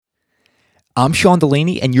I'm Sean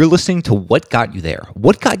Delaney, and you're listening to What Got You There.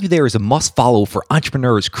 What Got You There is a must follow for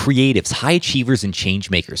entrepreneurs, creatives, high achievers, and change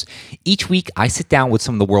makers. Each week, I sit down with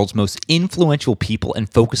some of the world's most influential people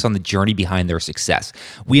and focus on the journey behind their success.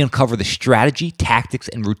 We uncover the strategy, tactics,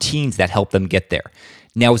 and routines that help them get there.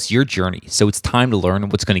 Now it's your journey, so it's time to learn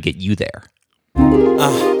what's going to get you there.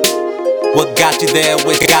 What got you there?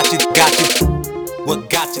 What got you? What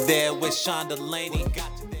got you there with Sean Delaney?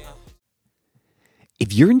 Got you there.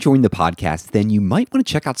 If you're enjoying the podcast, then you might want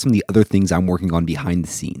to check out some of the other things I'm working on behind the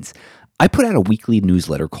scenes. I put out a weekly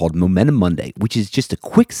newsletter called Momentum Monday, which is just a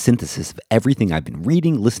quick synthesis of everything I've been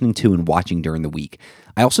reading, listening to, and watching during the week.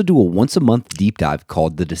 I also do a once-a-month deep dive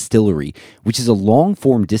called The Distillery, which is a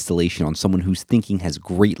long-form distillation on someone whose thinking has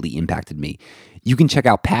greatly impacted me. You can check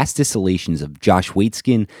out past distillations of Josh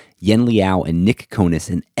Waitzkin, Yen Liao, and Nick Konis,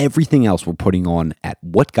 and everything else we're putting on at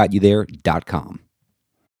whatgotyouthere.com.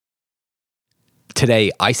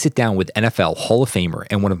 Today, I sit down with NFL Hall of Famer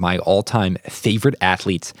and one of my all-time favorite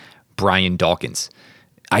athletes, Brian Dawkins.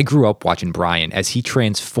 I grew up watching Brian as he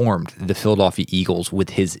transformed the Philadelphia Eagles with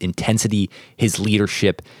his intensity, his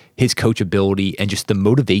leadership, his coachability, and just the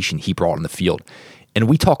motivation he brought on the field. And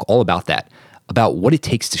we talk all about that, about what it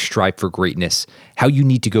takes to strive for greatness, how you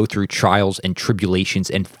need to go through trials and tribulations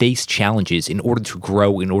and face challenges in order to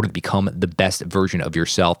grow, in order to become the best version of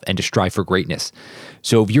yourself and to strive for greatness.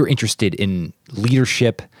 So if you're interested in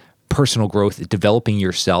leadership, personal growth, developing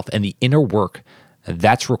yourself, and the inner work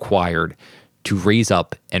that's required to raise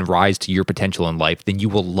up and rise to your potential in life, then you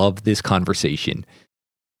will love this conversation.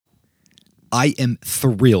 I am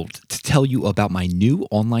thrilled to tell you about my new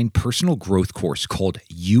online personal growth course called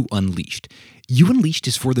You Unleashed. You Unleashed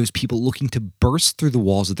is for those people looking to burst through the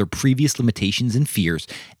walls of their previous limitations and fears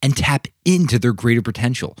and tap into their greater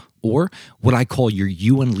potential, or what I call your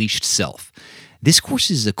You Unleashed self. This course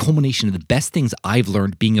is a culmination of the best things I've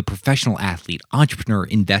learned being a professional athlete, entrepreneur,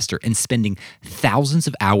 investor, and spending thousands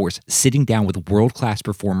of hours sitting down with world-class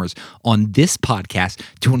performers on this podcast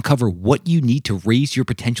to uncover what you need to raise your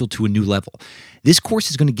potential to a new level. This course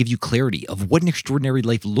is going to give you clarity of what an extraordinary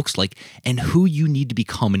life looks like and who you need to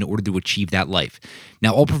become in order to achieve that life.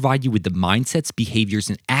 Now, I'll provide you with the mindsets, behaviors,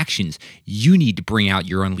 and actions you need to bring out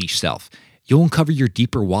your unleashed self. You'll uncover your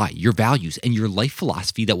deeper why, your values, and your life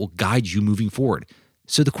philosophy that will guide you moving forward.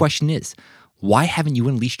 So the question is, why haven't you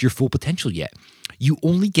unleashed your full potential yet? You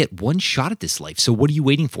only get one shot at this life, so what are you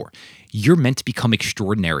waiting for? You're meant to become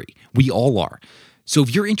extraordinary. We all are. So if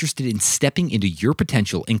you're interested in stepping into your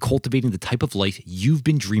potential and cultivating the type of life you've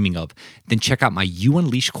been dreaming of, then check out my You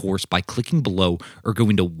Unleashed course by clicking below or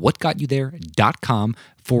going to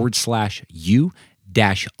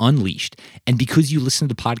whatgotyouthere.com/you-unleashed. And because you listen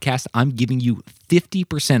to the podcast, I'm giving you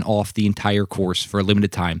 50% off the entire course for a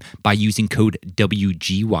limited time by using code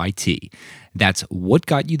WGYT. That's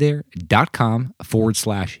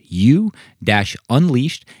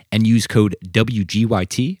whatgotyouthere.com/you-unleashed and use code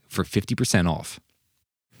WGYT for 50% off.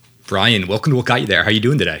 Brian, welcome to What Got You There. How are you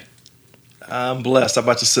doing today? I'm blessed. How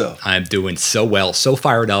about yourself? I'm doing so well, so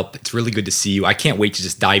fired up. It's really good to see you. I can't wait to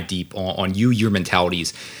just dive deep on you, your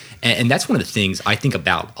mentalities. And that's one of the things I think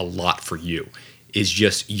about a lot for you is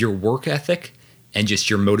just your work ethic and just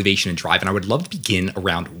your motivation and drive. And I would love to begin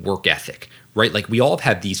around work ethic, right? Like we all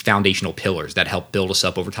have these foundational pillars that help build us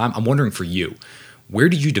up over time. I'm wondering for you, where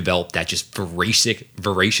did you develop that just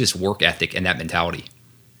voracious work ethic and that mentality?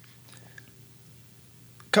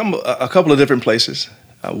 A couple of different places.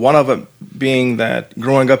 One of them being that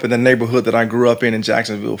growing up in the neighborhood that I grew up in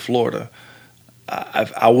Jacksonville, Florida,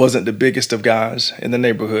 I wasn't the biggest of guys in the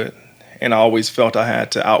neighborhood, and I always felt I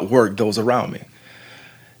had to outwork those around me.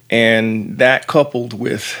 And that coupled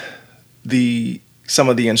with some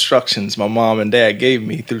of the instructions my mom and dad gave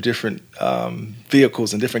me through different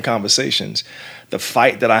vehicles and different conversations, the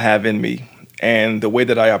fight that I have in me and the way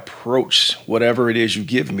that I approach whatever it is you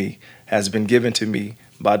give me has been given to me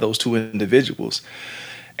by those two individuals.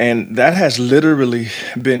 And that has literally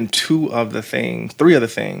been three of the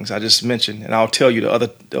things I just mentioned. And I'll tell you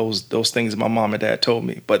those things that my mom and dad told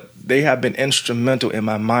me. But they have been instrumental in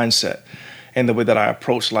my mindset and the way that I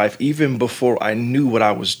approach life. Even before I knew what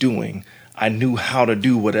I was doing, I knew how to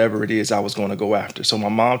do whatever it is I was going to go after. So my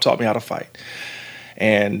mom taught me how to fight.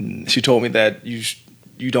 And she told me that you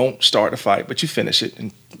don't start a fight, but you finish it.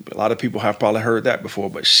 And a lot of people have probably heard that before.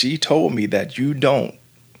 But she told me that you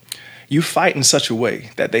fight in such a way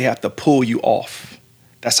that they have to pull you off.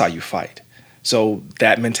 That's how you fight. So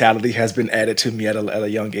that mentality has been added to me at a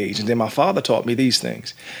young age. And then my father taught me these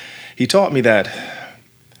things. He taught me that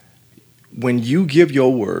when you give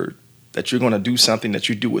your word that you're going to do something, that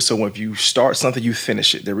you do it. So if you start something, you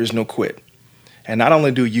finish it. There is no quit. And not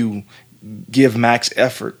only do you give max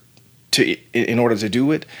effort in order to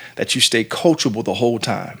do it, that you stay coachable the whole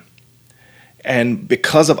time. And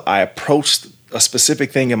because of I approached a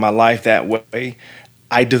specific thing in my life that way,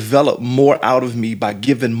 I developed more out of me by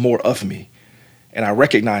giving more of me. And I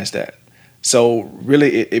recognized that. So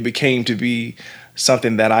really it became to be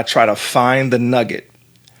something that I try to find the nugget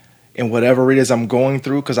in whatever it is I'm going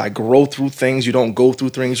through, because I grow through things. You don't go through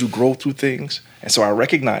things, you grow through things. And so I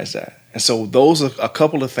recognize that. And so those are a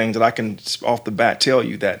couple of things that I can off the bat tell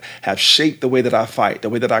you that have shaped the way that I fight, the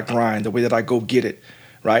way that I grind, the way that I go get it,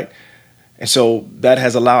 right? And so that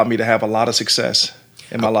has allowed me to have a lot of success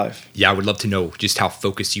in my life. Yeah, I would love to know just how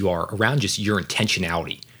focused you are around just your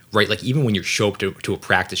intentionality, right? Like even when you show up to a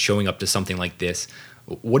practice, showing up to something like this,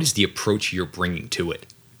 what is the approach you're bringing to it?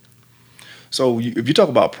 So if you talk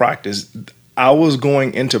about practice, I was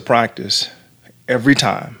going into practice every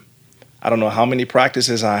time. I don't know how many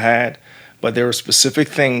practices I had, but there were specific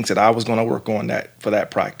things that I was going to work on for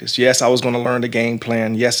that practice. Yes, I was going to learn the game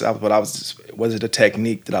plan. Yes, but was it a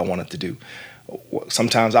technique that I wanted to do?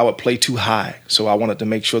 Sometimes I would play too high, so I wanted to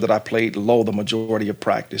make sure that I played low the majority of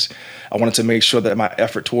practice. I wanted to make sure that my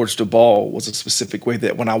effort towards the ball was a specific way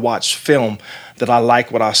that when I watched film that I liked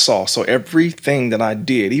what I saw. So everything that I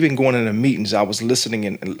did, even going into meetings, I was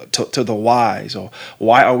listening to the whys, or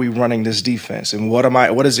why are we running this defense, and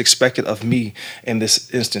what is expected of me in this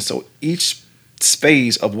instance. So each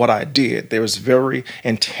phase of what I did, there was very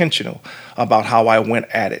intentional about how I went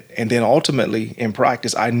at it. And then ultimately in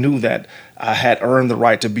practice, I knew that I had earned the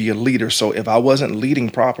right to be a leader. So if I wasn't leading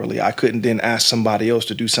properly, I couldn't then ask somebody else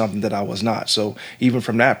to do something that I was not. So even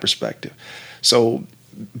from that perspective, so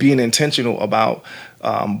being intentional about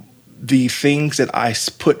the things that I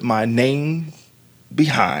put my name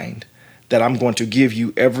behind, that I'm going to give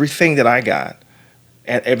you everything that I got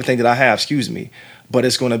and everything that I have, but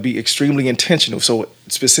it's going to be extremely intentional. So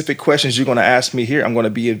specific questions you're going to ask me here, I'm going to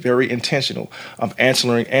be very intentional of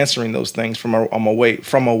answering those things from a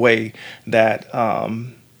way that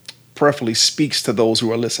prayerfully speaks to those who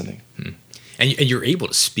are listening. And you're able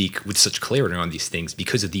to speak with such clarity on these things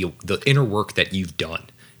because of the inner work that you've done.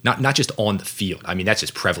 Not just on the field. I mean, that's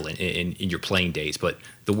just prevalent in your playing days, but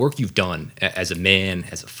the work you've done as a man,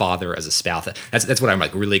 as a father, as a spouse, that's what I'm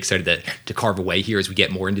like really excited to carve away here as we get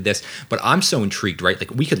more into this. But I'm so intrigued, right? Like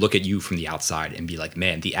we could look at you from the outside and be like,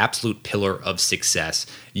 man, the absolute pillar of success.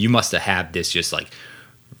 You must have had this just like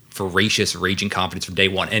voracious, raging confidence from day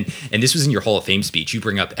one. And this was in your Hall of Fame speech. You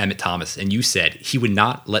bring up Emmitt Thomas, and you said, he would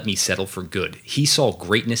not let me settle for good. He saw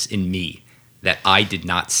greatness in me that I did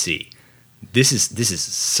not see. This is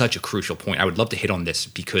such a crucial point. I would love to hit on this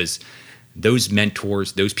because those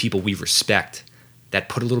mentors, those people we respect that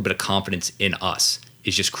put a little bit of confidence in us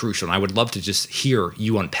is just crucial. And I would love to just hear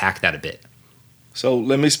you unpack that a bit. So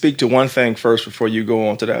let me speak to one thing first before you go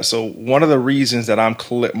on to that. So one of the reasons that I'm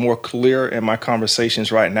more clear in my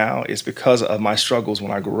conversations right now is because of my struggles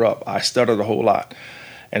when I grew up. I stuttered a whole lot.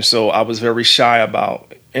 And so I was very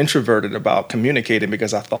introverted about communicating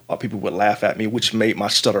because I thought people would laugh at me, which made my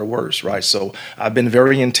stutter worse, right? So I've been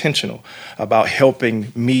very intentional about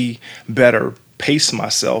helping me better pace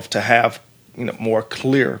myself to have more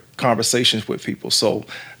clear conversations with people. So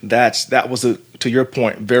that was, to your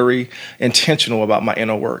point, very intentional about my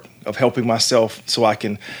inner work of helping myself so I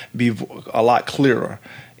can be a lot clearer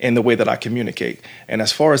in the way that I communicate. And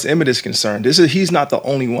as far as Emmitt is concerned, he's not the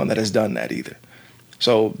only one that has done that either.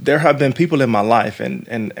 So there have been people in my life,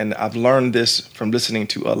 and I've learned this from listening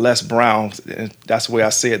to Les Brown, and that's the way I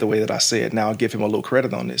say it, the way that I say it now. I'll give him a little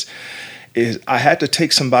credit on this, is I had to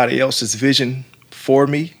take somebody else's vision for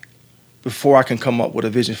me before I can come up with a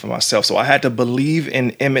vision for myself. So I had to believe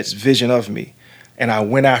in Emmitt's vision of me, and I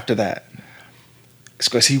went after that.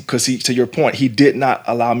 Because he, to your point, he did not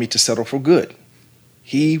allow me to settle for good.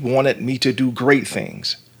 He wanted me to do great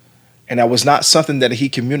things, and that was not something that he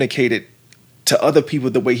communicated to other people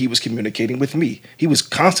the way he was communicating with me. He was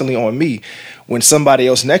constantly on me when somebody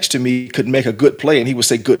else next to me could make a good play and he would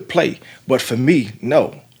say good play. But for me,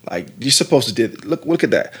 no. Like, you're supposed to did look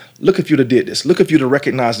at that. Look if you'd have did this. Look if you'd have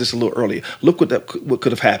recognized this a little earlier. Look what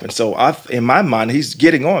could have happened. So in my mind, he's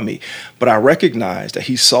getting on me, but I recognized that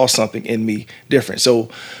he saw something in me different. So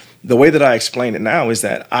the way that I explain it now is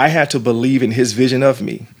that I had to believe in his vision of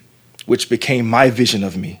me, which became my vision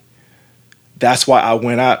of me. That's why I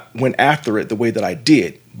went after it the way that I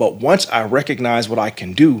did. But once I recognized what I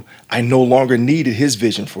can do, I no longer needed his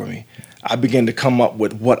vision for me. I began to come up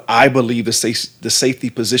with what I believe the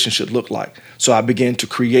safety position should look like. So I began to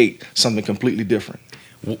create something completely different.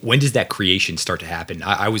 When does that creation start to happen?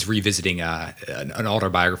 I was revisiting an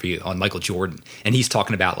autobiography on Michael Jordan, and he's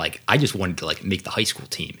talking about like, I just wanted to like make the high school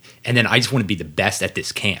team, and then I just want to be the best at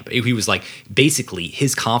this camp. He was like, basically,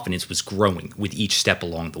 his confidence was growing with each step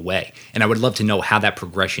along the way, and I would love to know how that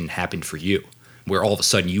progression happened for you, where all of a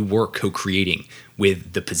sudden you were co-creating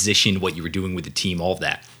with the position, what you were doing with the team, all of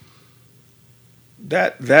that.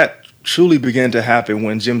 That truly began to happen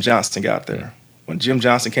when Jim Johnson got there. When Jim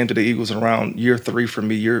Johnson came to the Eagles around year 3 for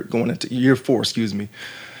me, going into year 4,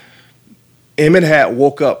 Emmett had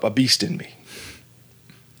woke up a beast in me.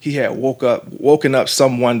 He had woken up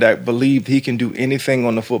someone that believed he can do anything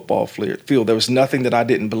on the football field. There was nothing that I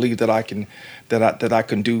didn't believe that I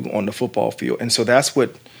can do on the football field. And so that's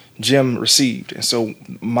what Jim received. And so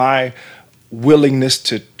my willingness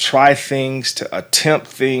to try things, to attempt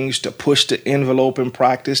things, to push the envelope in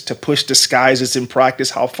practice, to push disguises in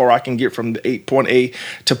practice, how far I can get from the point A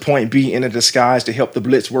to point B in a disguise to help the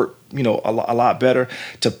blitz work, a lot better,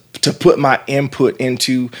 to put my input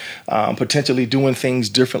into potentially doing things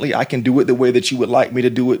differently. I can do it the way that you would like me to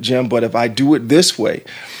do it, Jim, but if I do it this way,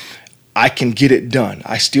 I can get it done.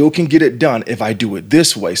 I still can get it done if I do it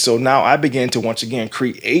this way. So now I began to once again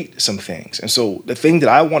create some things. And so the thing that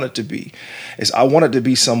I wanted to be is I wanted to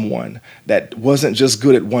be someone that wasn't just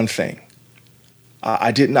good at one thing.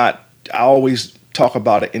 I always talk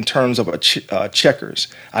about it in terms of checkers.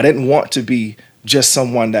 I didn't want to be just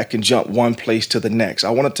someone that can jump one place to the next. I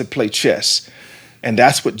wanted to play chess. And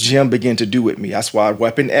that's what Jim began to do with me. That's why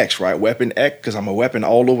Weapon X, right? Weapon X, because I'm a weapon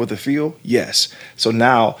all over the field? Yes. So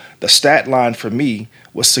now the stat line for me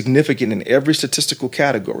was significant in every statistical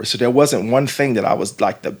category. So there wasn't one thing that I was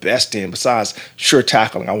like the best in besides sure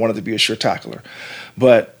tackling. I wanted to be a sure tackler.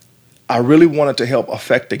 But I really wanted to help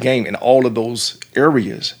affect the game in all of those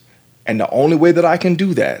areas. And the only way that I can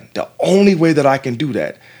do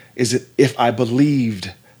that, is if I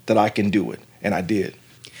believed that I can do it. And I did.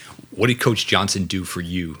 What did Coach Johnson do for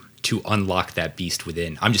you to unlock that beast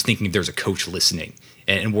within? I'm just thinking if there's a coach listening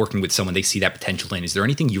and working with someone they see that potential in, is there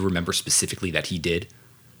anything you remember specifically that he did?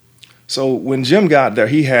 So when Jim got there,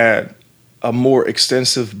 he had a more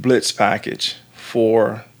extensive blitz package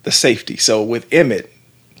for the safety. So with Emmett,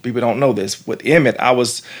 people don't know this, with Emmett, I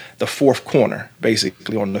was the fourth corner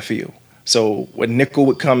basically on the field. So when nickel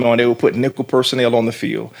would come on, they would put nickel personnel on the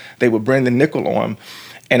field. They would bring the nickel on.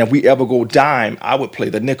 And if we ever go dime, I would play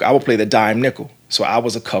the nickel. I would play the dime nickel. So I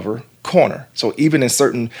was a cover corner. So even in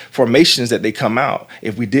certain formations that they come out,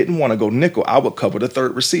 if we didn't want to go nickel, I would cover the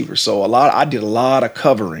third receiver. So I did a lot of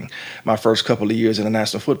covering my first couple of years in the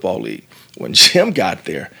National Football League. When Jim got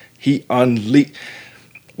there, he unleashed.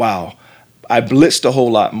 Wow, I blitzed a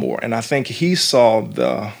whole lot more, and I think he saw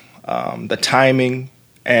the timing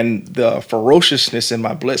and the ferociousness in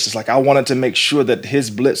my blitzes. Like I wanted to make sure that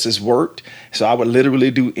his blitzes worked. So I would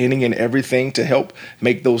literally do any and everything to help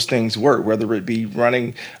make those things work, whether it be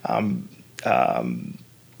running.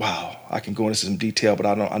 Wow, I can go into some detail, but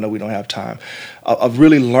I know we don't have time. Of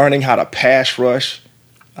really learning how to pass rush,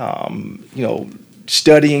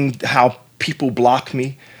 studying how people block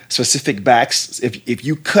me, specific backs. If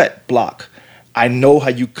you cut block, I know how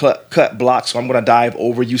you cut blocks, so I'm going to dive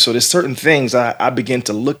over you. So there's certain things I begin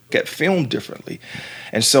to look at film differently.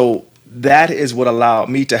 And so that is what allowed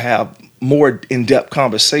me to have more in-depth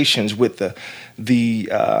conversations with the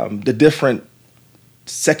different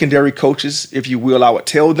secondary coaches, if you will. I would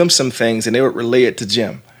tell them some things, and they would relay it to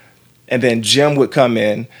Jim. And then Jim would come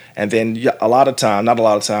in, and then a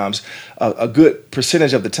good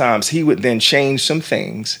percentage of the times, he would then change some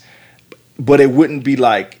things, but it wouldn't be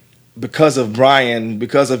like, because of Brian,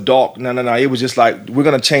 because of Doc, no. It was just like, we're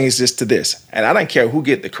going to change this to this. And I didn't care who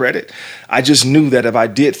get the credit. I just knew that if I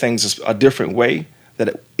did things a different way,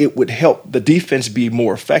 that it would help the defense be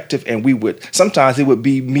more effective. And sometimes it would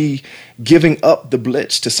be me giving up the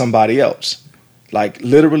blitz to somebody else. Like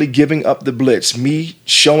literally giving up the blitz, me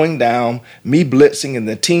showing down, me blitzing, and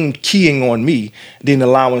the team keying on me, then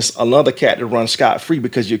allowing another cat to run scot-free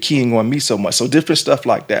because you're keying on me so much. So different stuff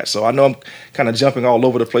like that. So I know I'm kind of jumping all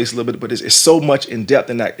over the place a little bit, but it's so much in depth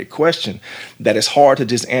in that question that it's hard to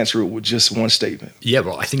just answer it with just one statement. Yeah,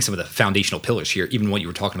 well, I think some of the foundational pillars here, even what you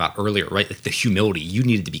were talking about earlier, right? Like the humility, you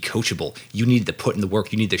needed to be coachable. You needed to put in the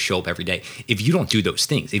work. You need to show up every day. If you don't do those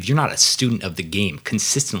things, if you're not a student of the game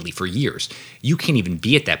consistently for years, you can't even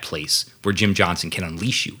be at that place where Jim Johnson can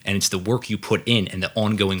unleash you. And it's the work you put in and the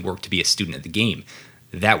ongoing work to be a student of the game.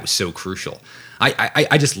 That was so crucial.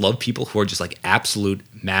 I just love people who are just like absolute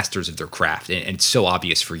masters of their craft. And it's so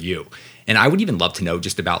obvious for you. And I would even love to know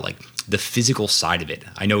just about like the physical side of it.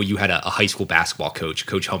 I know you had a high school basketball coach,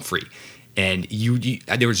 Coach Humphrey, and you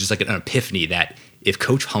there was just like an epiphany that if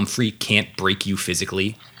Coach Humphrey can't break you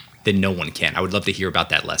physically, then no one can. I would love to hear about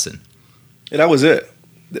that lesson. And that was it.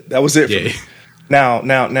 That was it for Yeah. me.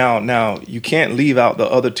 Now, you can't leave out the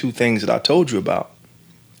other two things that I told you about.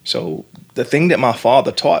 So the thing that my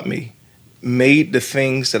father taught me made the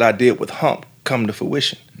things that I did with Hump come to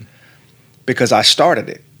fruition because I started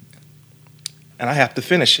it and I have to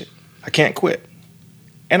finish it. I can't quit.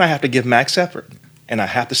 And I have to give max effort and I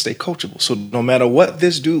have to stay coachable. So no matter what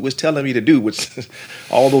this dude was telling me to do with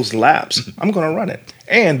all those laps, I'm going to run it.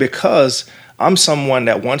 And because I'm someone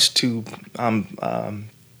that wants to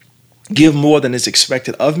give more than is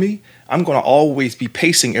expected of me, I'm going to always be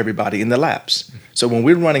pacing everybody in the laps. So when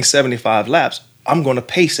we're running 75 laps, I'm going to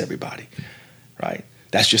pace everybody, right?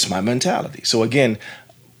 That's just my mentality. So again,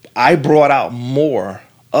 I brought out more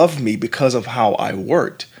of me because of how I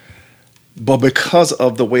worked, but because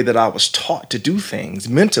of the way that I was taught to do things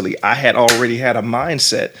mentally, I had already had a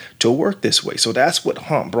mindset to work this way. So that's what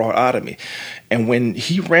Hump brought out of me. And when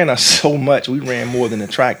he ran us so much, we ran more than the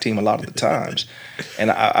track team a lot of the times. And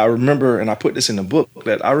I remember, and I put this in the book,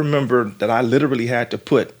 that I remember that I literally had to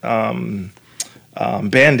put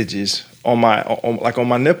bandages on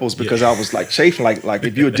my nipples because I was like chafing. Like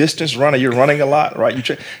if you're a distance runner, you're running a lot,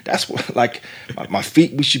 right? That's what, like my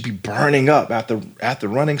feet, we should be burning up after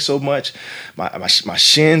running so much. My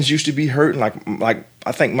shins used to be hurting. Like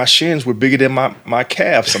I think my shins were bigger than my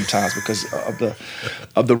calves sometimes because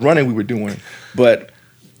of the running we were doing. But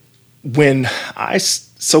when I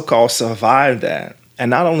so-called survived that,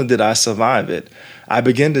 and not only did I survive it, I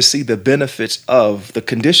began to see the benefits of the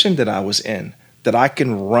condition that I was in, that I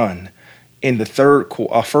can run in the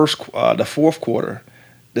fourth quarter,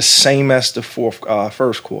 the same as the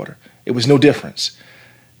first quarter. It was no difference.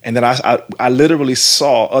 And then I literally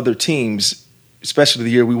saw other teams, especially the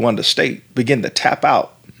year we won the state, begin to tap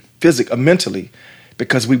out mentally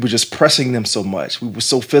because we were just pressing them so much. We were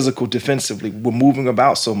so physical defensively. We were moving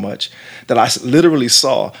about so much that I literally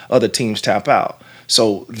saw other teams tap out.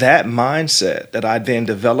 So that mindset that I then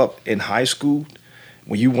developed in high school,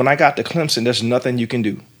 when I got to Clemson, there's nothing you can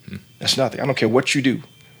do. That's nothing. I don't care what you do.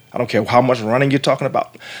 I don't care how much running you're talking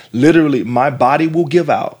about. Literally, my body will give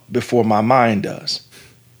out before my mind does.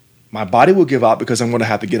 My body will give out because I'm going to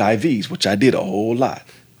have to get IVs, which I did a whole lot,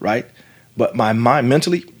 right? But my mind,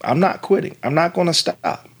 mentally, I'm not quitting. I'm not going to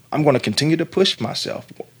stop. I'm going to continue to push myself.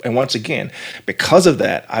 And once again, because of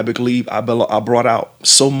that, I believe I brought out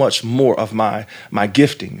so much more of my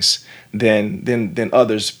giftings than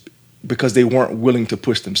others because they weren't willing to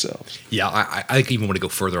push themselves. Yeah, I even want to go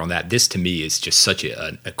further on that. This, to me, is just such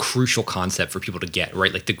a crucial concept for people to get,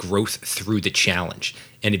 right? Like the growth through the challenge.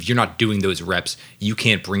 And if you're not doing those reps, you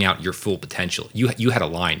can't bring out your full potential. You had a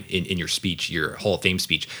line in your speech, your Hall of Fame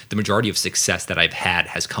speech. The majority of success that I've had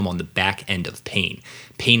has come on the back end of pain.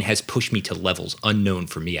 Pain has pushed me to levels unknown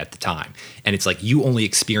for me at the time. And it's like you only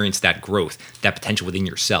experience that growth, that potential within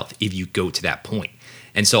yourself if you go to that point.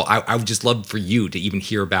 And so I would just love for you to even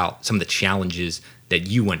hear about some of the challenges that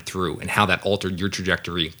you went through and how that altered your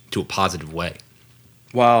trajectory to a positive way.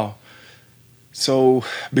 Wow. So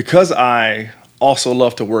because I also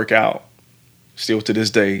love to work out, still to this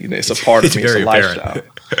day, it's a part of me, it's a lifestyle.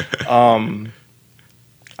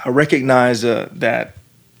 I recognize that,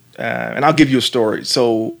 and I'll give you a story.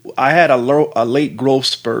 So I had a late growth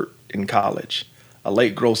spurt in college,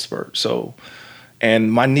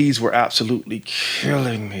 and my knees were absolutely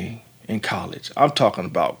killing me in college. I'm talking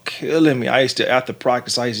about killing me. I used to, after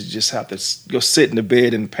practice, I used to just have to go sit in the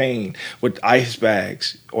bed in pain with ice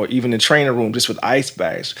bags, or even in the training room just with ice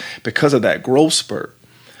bags because of that growth spurt.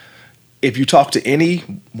 If you talk to any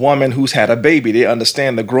woman who's had a baby, they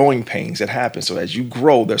understand the growing pains that happen. So as you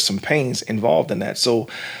grow, there's some pains involved in that. So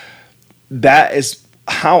that is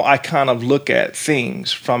how I kind of look at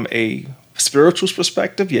things from a spiritual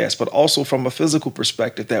perspective, yes, but also from a physical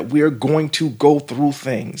perspective, that we're going to go through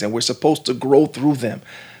things and we're supposed to grow through them.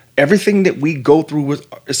 Everything that we go through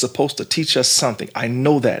is supposed to teach us something. I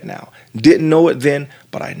know that now. Didn't know it then,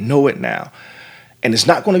 but I know it now. And it's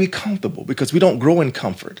not going to be comfortable because we don't grow in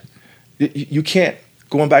comfort. You can't,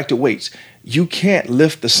 going back to weights, you can't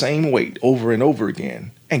lift the same weight over and over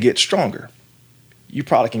again and get stronger. You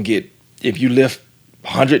probably can get, if you lift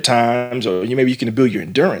 100 times, or maybe you can build your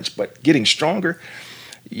endurance, but getting stronger,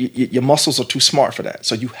 your muscles are too smart for that.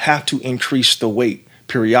 So you have to increase the weight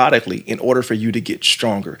periodically in order for you to get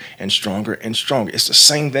stronger and stronger and stronger. It's the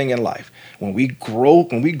same thing in life. When we grow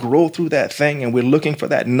through that thing and we're looking for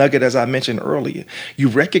that nugget, as I mentioned earlier, you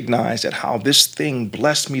recognize that how this thing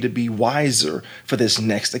blessed me to be wiser for this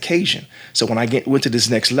next occasion. So when I went to this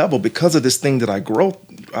next level, because of this thing that I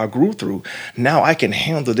grew through, now I can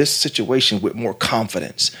handle this situation with more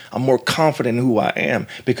confidence. I'm more confident in who I am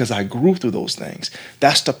because I grew through those things.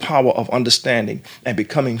 That's the power of understanding and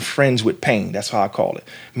becoming friends with pain. That's how I call it.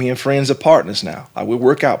 Me and friends are partners now. We're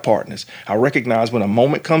workout partners. I recognize when a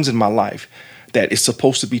moment comes in my life that it's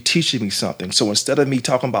supposed to be teaching me something. So instead of me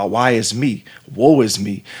talking about why is me, woe is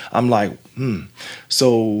me, I'm like,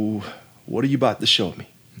 so what are you about to show me?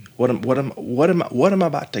 What am I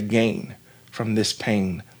about to gain from this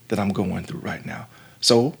pain that I'm going through right now?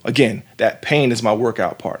 So again, that pain is my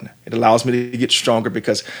workout partner. It allows me to get stronger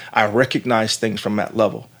because I recognize things from that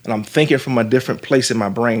level. And I'm thinking from a different place in my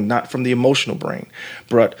brain, not from the emotional brain,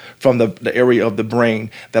 but from the area of the brain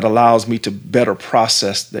that allows me to better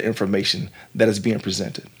process the information that is being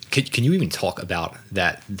presented. Can you even talk about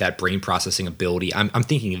that brain processing ability? I'm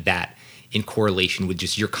thinking of that in correlation with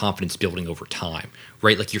just your confidence building over time,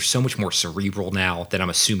 right? Like you're so much more cerebral now than I'm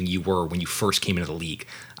assuming you were when you first came into the league.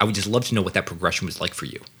 I would just love to know what that progression was like for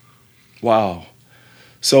you. Wow.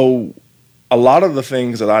 So a lot of the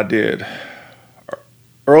things that I did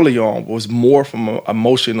early on was more from an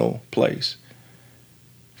emotional place,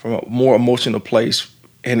 so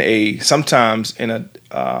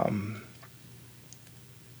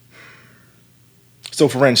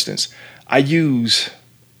for instance, I use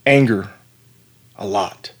anger a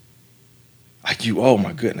lot.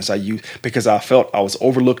 Because I felt I was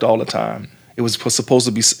overlooked all the time. It was supposed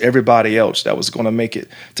to be everybody else that was going to make it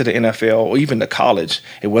to the NFL or even to college.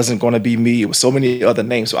 It wasn't going to be me. It was so many other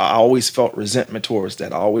names. So I always felt resentment towards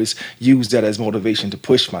that. I always used that as motivation to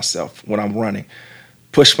push myself when I'm running,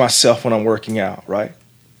 push myself when I'm working out, right?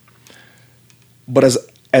 But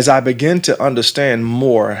as I began to understand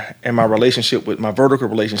more and my relationship with my vertical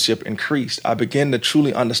relationship increased, I began to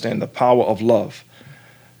truly understand the power of love.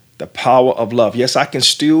 The power of love. Yes, I can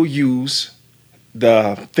still use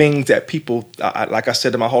the things that people, like I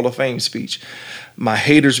said in my Hall of Fame speech, my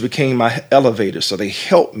haters became my elevators, so they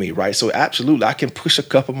helped me, right? So absolutely, I can push a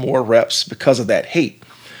couple more reps because of that hate.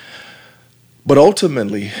 But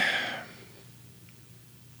ultimately,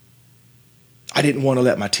 I didn't want to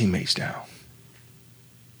let my teammates down.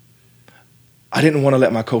 I didn't want to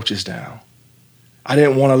let my coaches down. I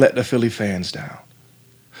didn't want to let the Philly fans down.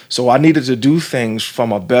 So I needed to do things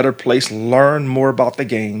from a better place, learn more about the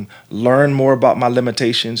game, learn more about my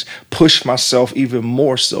limitations, push myself even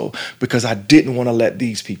more so because I didn't want to let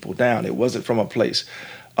these people down. It wasn't from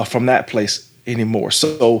that place anymore.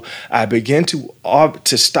 So I began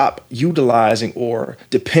to stop utilizing or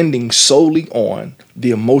depending solely on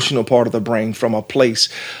the emotional part of the brain from a place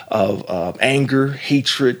of anger,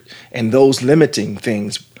 hatred, and those limiting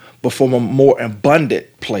things, but from a more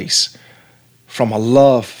abundant place, from a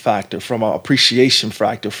love factor, from an appreciation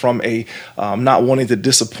factor, from a not wanting to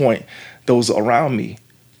disappoint those around me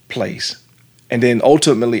place. And then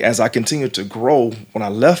ultimately, as I continued to grow, when I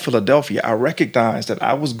left Philadelphia, I recognized that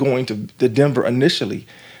I was going to Denver initially,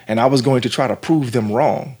 and I was going to try to prove them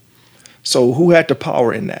wrong. So who had the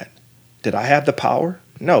power in that? Did I have the power?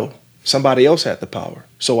 No, somebody else had the power.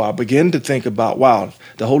 So I began to think about, wow,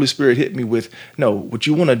 the Holy Spirit hit me with, no, what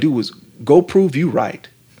you want to do is go prove you right.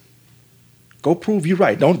 Go prove you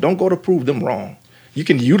right. Don't go to prove them wrong. You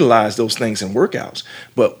can utilize those things in workouts,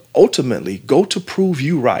 but ultimately go to prove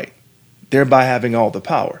you right, thereby having all the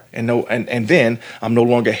power. And then I'm no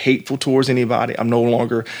longer hateful towards anybody. I'm no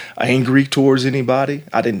longer angry towards anybody.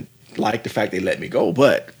 I didn't like the fact they let me go,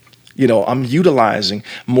 but I'm utilizing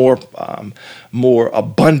more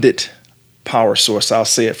abundant power source. I'll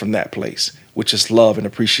say it from that place, which is love and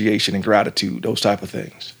appreciation and gratitude, those type of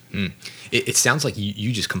things. It sounds like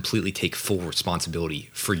you just completely take full responsibility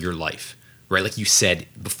for your life, right? Like you said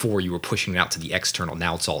before, you were pushing it out to the external.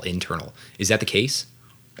 Now it's all internal. Is that the case?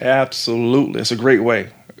 Absolutely. It's a great way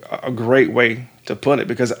to put it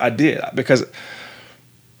because I did. Because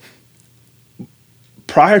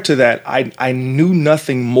prior to that, I knew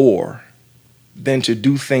nothing more than to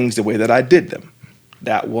do things the way that I did them.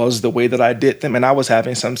 That was the way that I did them, and I was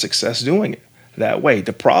having some success doing it that way.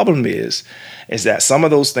 The problem is that some of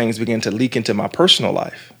those things begin to leak into my personal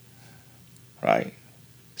life, right?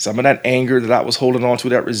 Some of that anger that I was holding on to,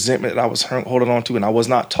 that resentment that I was holding on to, and I was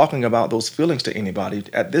not talking about those feelings to anybody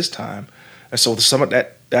at this time. And so some of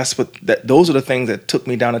those are the things that took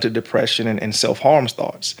me down into depression and self-harm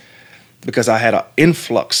thoughts, because I had an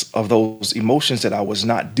influx of those emotions that I was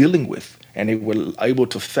not dealing with and they were able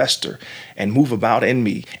to fester and move about in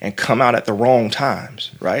me and come out at the wrong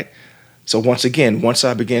times, right? So once again, once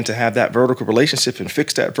I began to have that vertical relationship and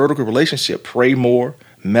fix that vertical relationship, pray more,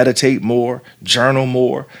 meditate more, journal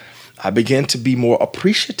more, I began to be more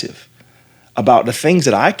appreciative about the things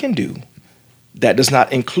that I can do that does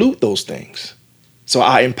not include those things. So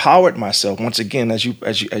I empowered myself once again, as you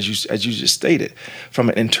just stated, from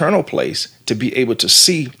an internal place to be able to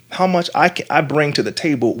see how much I bring to the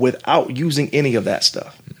table without using any of that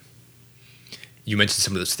stuff. You mentioned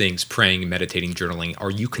some of those things, praying, meditating, journaling. Are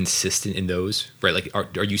you consistent in those? Right? Like,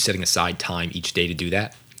 are you setting aside time each day to do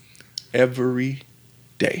that? Every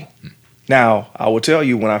day. Now, I will tell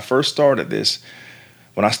you, when I first started this,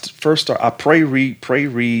 I pray,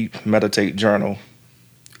 read, meditate, journal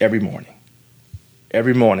every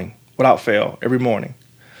morning, without fail, every morning.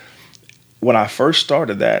 When I first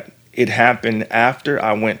started that, it happened after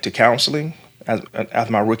I went to counseling,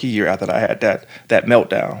 after my rookie year, after I had that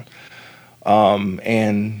meltdown,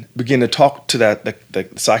 and began to talk to the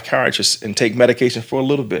psychiatrist and take medication for a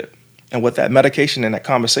little bit. And what that medication and that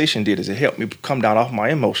conversation did is it helped me come down off my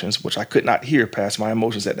emotions, which I could not hear past my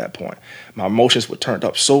emotions at that point. My emotions were turned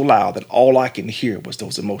up so loud that all I can hear was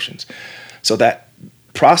those emotions. So that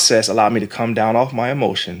process allowed me to come down off my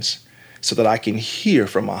emotions so that I can hear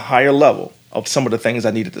from a higher level of some of the things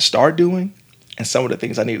I needed to start doing and some of the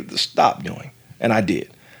things I needed to stop doing. And I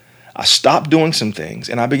did. I stopped doing some things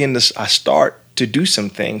and I start to do some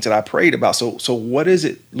things that I prayed about. So what is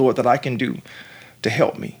it, Lord, that I can do to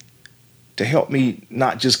help me? To help me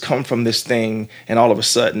not just come from this thing and all of a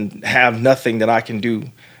sudden have nothing that I can do.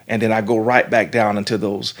 And then I go right back down into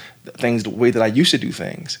those things the way that I used to do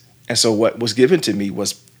things. And so what was given to me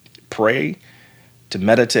was pray, to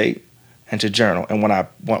meditate, and to journal. And when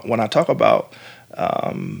I talk about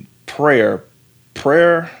prayer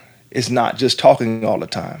is not just talking all the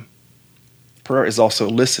time. Prayer is also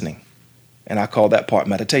listening. And I call that part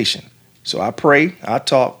meditation. So I pray, I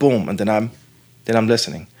talk, boom, and then I'm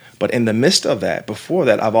listening. But in the midst of that, before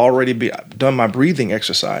that, I've already done my breathing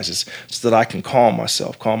exercises so that I can calm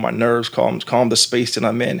myself, calm my nerves, calm the space that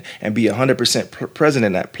I'm in, and be 100% present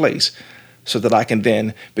in that place so that I can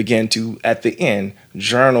then begin to, at the end,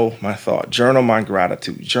 journal my thought, journal my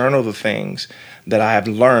gratitude, journal the things that I have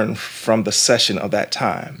learned from the session of that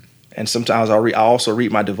time. And sometimes I also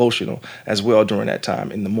read my devotional as well during that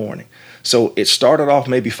time in the morning. So it started off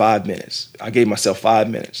maybe 5 minutes. I gave myself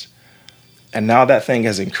 5 minutes. And now that thing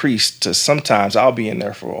has increased to sometimes I'll be in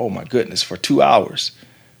there for, oh my goodness, for 2 hours,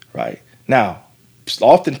 right? Now,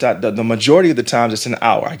 oftentimes, the majority of the times it's an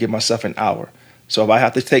hour. I give myself an hour. So if I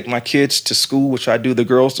have to take my kids to school, which I do the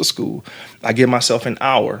girls to school, I give myself an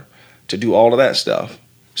hour to do all of that stuff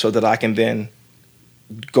so that I can then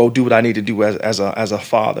go do what I need to do as a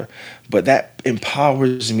father. But that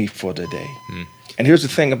empowers me for the day. And here's the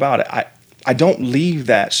thing about it. I don't leave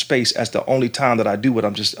that space as the only time that I do what I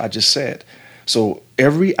just said. So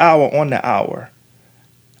every hour on the hour,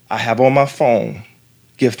 I have on my phone,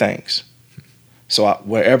 give thanks. So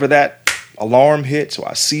wherever that alarm hits, or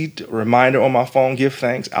I see the reminder on my phone, give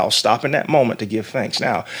thanks, I'll stop in that moment to give thanks.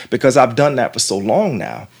 Now, because I've done that for so long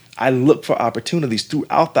now, I look for opportunities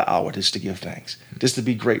throughout the hour just to give thanks, just to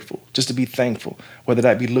be grateful, just to be thankful, whether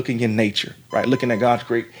that be looking in nature, right? Looking at God's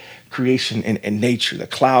great creation in nature, the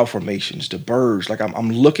cloud formations, the birds. Like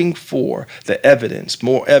I'm looking for the evidence,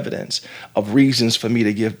 more evidence of reasons for me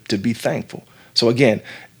to be thankful. So again,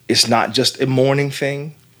 it's not just a morning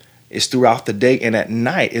thing. It's throughout the day, and at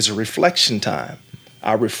night is a reflection time.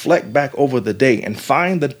 I reflect back over the day and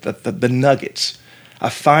find the nuggets. I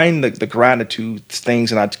find the gratitude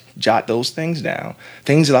things, and I jot those things down,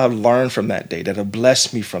 things that I've learned from that day, that have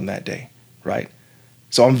blessed me from that day, right?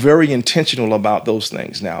 So I'm very intentional about those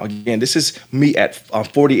things now. Again, this is me I'm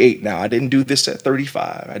 48 now. I didn't do this at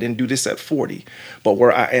 35. I didn't do this at 40. But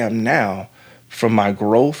where I am now, from my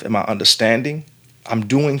growth and my understanding, I'm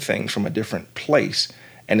doing things from a different place.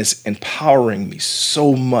 And it's empowering me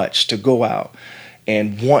so much to go out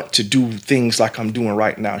and want to do things like I'm doing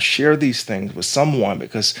right now. Share these things with someone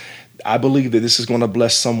because I believe that this is going to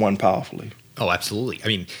bless someone powerfully. Oh, absolutely. I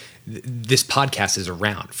mean, this podcast is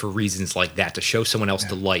around for reasons like that, to show someone else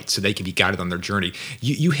the light so they can be guided on their journey.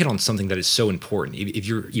 You hit on something that is so important. If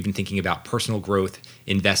you're even thinking about personal growth,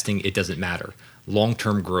 investing, it doesn't matter.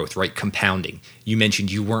 Long-term growth, right? Compounding. You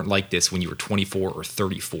mentioned you weren't like this when you were 24 or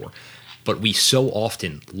 34. But we so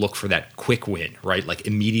often look for that quick win, right? Like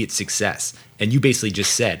immediate success. And you basically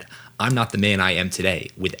just said, I'm not the man I am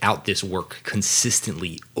today without this work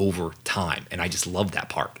consistently over time. And I just love that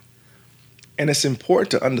part. And it's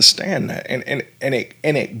important to understand that.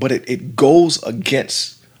 But it goes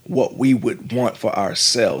against what we would want for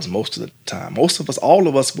ourselves most of the time. Most of us, all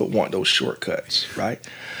of us would want those shortcuts, right?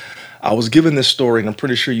 I was given this story, and I'm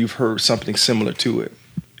pretty sure you've heard something similar to it.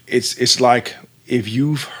 It's like if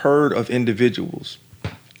you've heard of individuals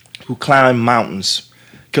who climb mountains,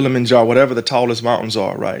 Kilimanjaro, whatever the tallest mountains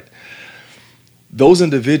are, right? Those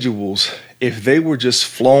individuals, if they were just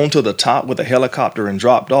flown to the top with a helicopter and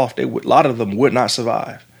dropped off, a lot of them would not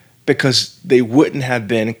survive because they wouldn't have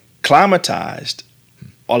been climatized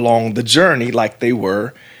along the journey like they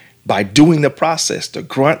were by doing the process. The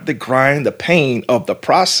grunt, the grind, the pain of the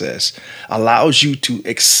process allows you to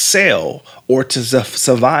excel or to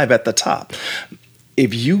survive at the top.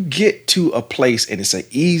 If you get to a place and it's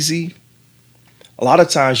a lot of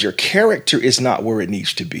times your character is not where it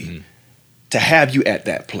needs to be to have you at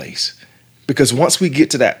that place. Because once we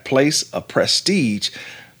get to that place of prestige,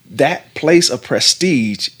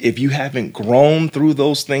 if you haven't grown through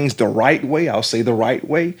those things the right way, I'll say the right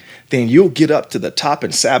way, then you'll get up to the top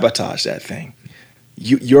and sabotage that thing.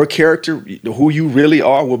 Your character, who you really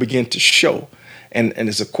are, will begin to show. And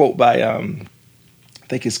there's a quote by, I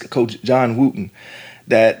think it's Coach John Wooten,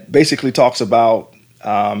 that basically talks about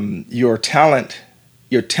your talent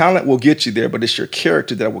will get you there, but it's your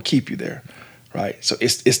character that will keep you there, right? So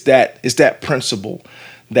it's that principle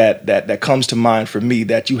that comes to mind for me,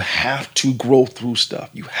 that you have to grow through stuff.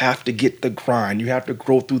 You have to get the grind. You have to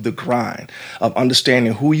grow through the grind of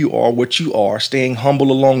understanding who you are, what you are, staying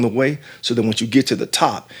humble along the way, so that once you get to the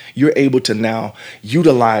top, you're able to now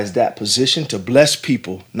utilize that position to bless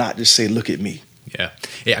people, not just say, look at me. Yeah.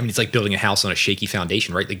 I mean, it's like building a house on a shaky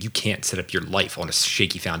foundation, right? Like you can't set up your life on a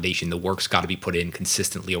shaky foundation. The work's got to be put in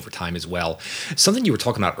consistently over time as well. Something you were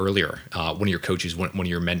talking about earlier, one of your coaches, one of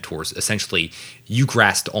your mentors, essentially you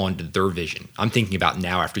grasped onto their vision. I'm thinking about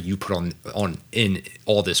now after you put on in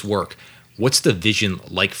all this work, what's the vision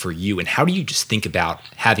like for you? And how do you just think about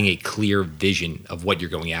having a clear vision of what you're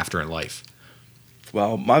going after in life?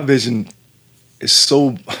 Well, my vision is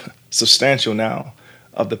so substantial now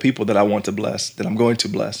of the people that I want to bless, that I'm going to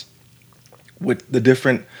bless, with the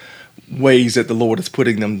different ways that the Lord is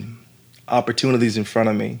putting them, opportunities in front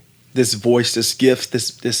of me, this voice, this gift,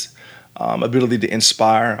 this ability to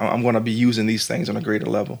inspire. I'm going to be using these things on a greater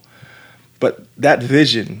level. But that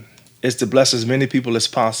vision is to bless as many people as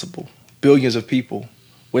possible, billions of people,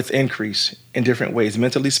 with increase in different ways,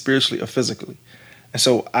 mentally, spiritually, or physically. And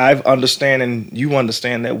so I understand, and you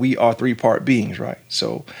understand, that we are three-part beings, right?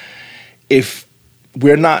 So if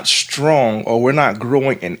we're not strong or we're not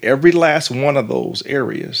growing in every last one of those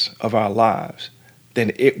areas of our lives,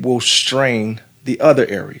 then it will strain the other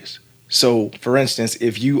areas. So, for instance,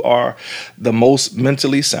 if you are the most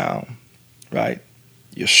mentally sound, right,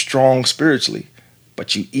 you're strong spiritually,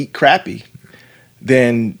 but you eat crappy,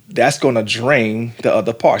 then that's going to drain the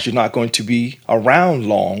other parts. You're not going to be around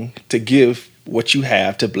long to give what you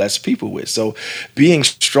have to bless people with. So being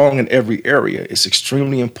strong in every area is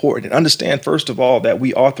extremely important. And understand, first of all, that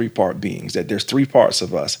we are three-part beings, that there's three parts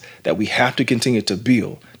of us that we have to continue to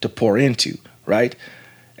build, to pour into, right?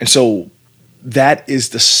 And so that is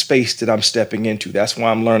the space that I'm stepping into. That's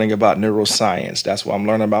why I'm learning about neuroscience. That's why I'm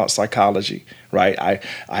learning about psychology, right?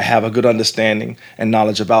 I have a good understanding and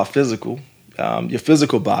knowledge about your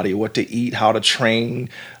physical body, what to eat, how to train,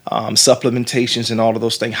 supplementations and all of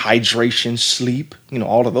those things, hydration, sleep,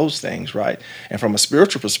 all of those things, right? And from a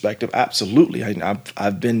spiritual perspective, absolutely.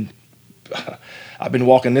 I've been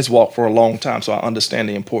walking this walk for a long time, so I understand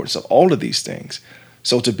the importance of all of these things.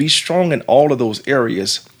 So to be strong in all of those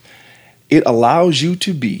areas, it allows you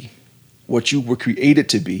to be what you were created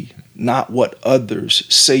to be, not what others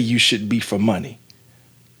say you should be for money.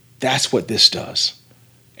 That's what this does.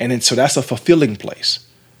 And so that's a fulfilling place.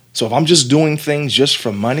 So if I'm just doing things just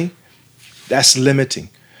for money, that's limiting.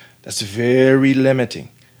 That's very limiting,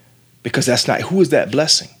 because that's not, who is that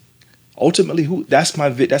blessing? Ultimately, that's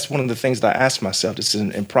one of the things that I ask myself. This is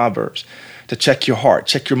in Proverbs, to check your heart,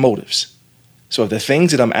 check your motives. So if the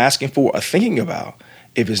things that I'm asking for or thinking about,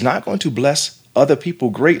 if it's not going to bless other people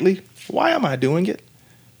greatly, why am I doing it?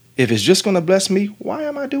 If it's just going to bless me, why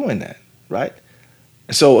am I doing that, right?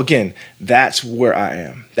 So again, that's where I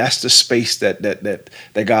am. That's the space that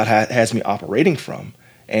God has me operating from.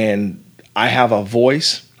 And I have a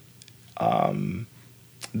voice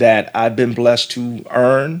that I've been blessed to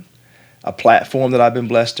earn, a platform that I've been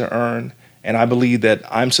blessed to earn. And I believe that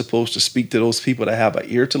I'm supposed to speak to those people that have an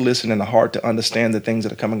ear to listen and a heart to understand the things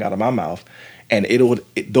that are coming out of my mouth. And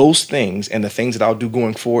those things and the things that I'll do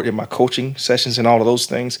going forward in my coaching sessions and all of those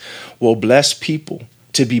things will bless people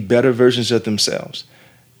to be better versions of themselves.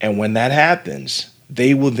 And when that happens,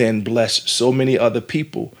 they will then bless so many other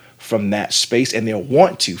people from that space, and they'll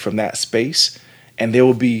want to from that space. And there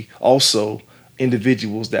will be also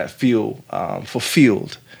individuals that feel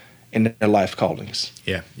fulfilled in their life callings.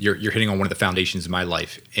 Yeah, you're hitting on one of the foundations of my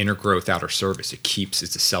life: inner growth, outer service.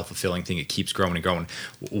 It's a self-fulfilling thing. It keeps growing and growing.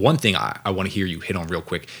 One thing I want to hear you hit on real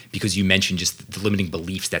quick, because you mentioned just the limiting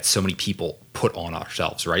beliefs that so many people put on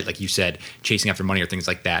ourselves, right? Like you said, chasing after money or things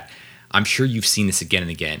like that. I'm sure you've seen this again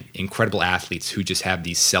and again. Incredible athletes who just have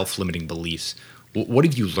these self-limiting beliefs. What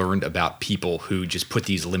have you learned about people who just put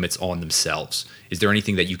these limits on themselves? Is there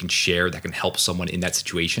anything that you can share that can help someone in that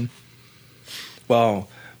situation? Well,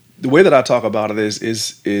 the way that I talk about it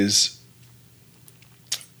is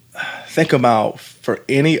think about for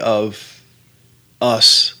any of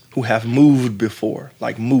us who have moved before,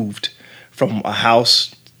 like moved from a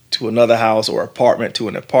house to another house or apartment to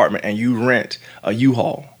an apartment, and you rent a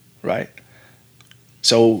U-Haul, right?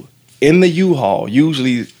 So in the U-Haul,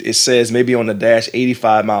 usually it says maybe on the dash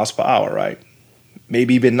 85 miles per hour, right?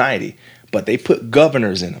 Maybe even 90, but they put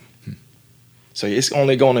governors in them. So it's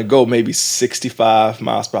only going to go maybe 65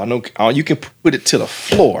 miles per hour. No, you can put it to the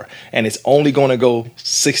floor, and it's only going to go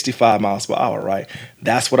 65 miles per hour, right?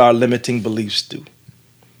 That's what our limiting beliefs do.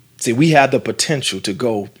 See, we have the potential to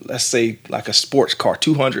go, let's say, like a sports car,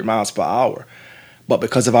 200 miles per hour. But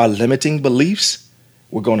because of our limiting beliefs,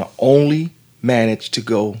 we're going to only manage to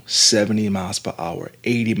go 70 miles per hour,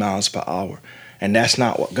 80 miles per hour. And that's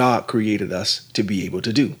not what God created us to be able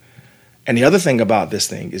to do. And the other thing about this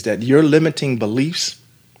thing is that your limiting beliefs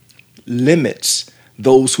limits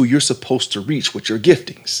those who you're supposed to reach with your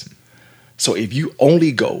giftings. So if you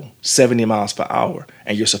only go 70 miles per hour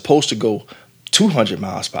and you're supposed to go 200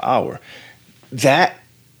 miles per hour, that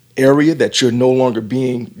area that you're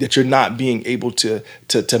not being able to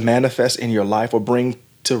manifest in your life or bring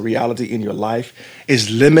to reality in your life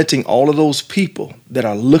is limiting all of those people that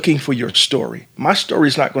are looking for your story. My story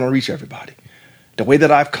is not going to reach everybody. The way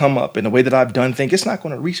that I've come up and the way that I've done things, it's not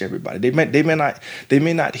going to reach everybody. They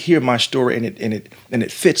may not hear my story and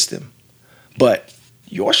it fits them. But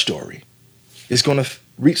your story is going to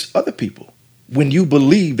reach other people when you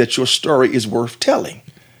believe that your story is worth telling.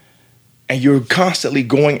 And you're constantly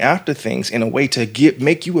going after things in a way to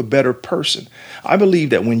make you a better person. I believe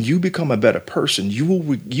that when you become a better person, you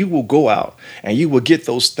will go out and you will get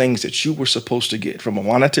those things that you were supposed to get from a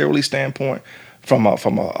monetarily standpoint, from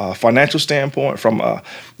a financial standpoint, from a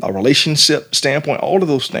relationship standpoint, all of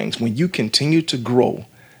those things. When you continue to grow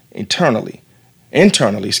internally,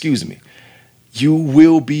 you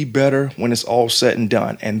will be better when it's all said and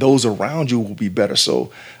done, and those around you will be better.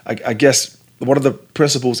 So I guess one of the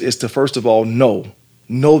principles is to, first of all, know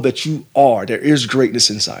that there is greatness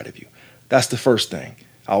inside of you. That's the first thing.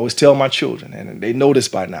 I always tell my children, and they know this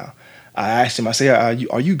by now. I ask them, I say,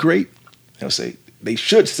 are you great? They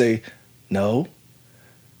should say, no.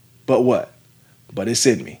 But what? But it's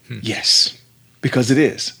in me. Yes, because it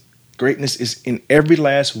is. Greatness is in every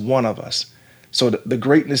last one of us. So the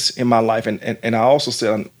greatness in my life, and I also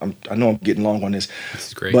said, I know I'm getting long on this. This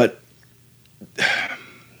is great. But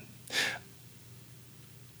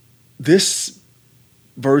this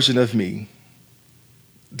version of me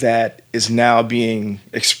that is now being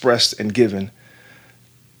expressed and given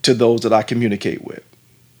to those that I communicate with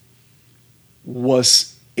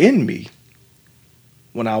was in me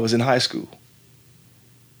when I was in high school.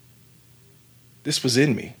 This was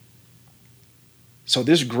in me. So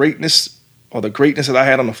this greatness, or the greatness that I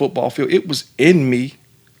had on the football field, it was in me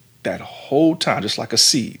that whole time, just like a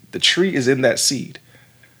seed. The tree is in that seed.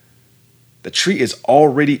 The tree is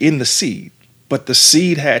already in the seed, but the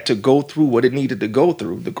seed had to go through what it needed to go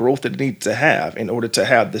through, the growth that it needed to have in order to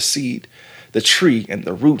have the seed, the tree and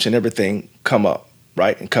the roots and everything come up,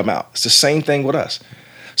 right, and come out. It's the same thing with us.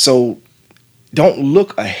 So don't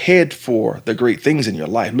look ahead for the great things in your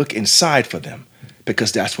life. Look inside for them,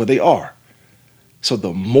 because that's where they are. So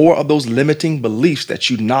the more of those limiting beliefs that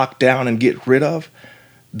you knock down and get rid of,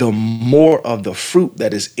 the more of the fruit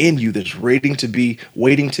that is in you that's waiting to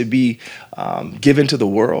be given to the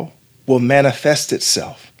world will manifest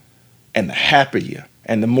itself. And the happier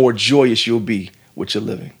and the more joyous you'll be with your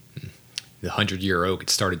living. The 100-year oak, it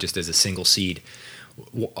started just as a single seed.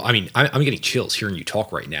 I mean, I'm getting chills hearing you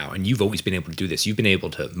talk right now, and you've always been able to do this. You've been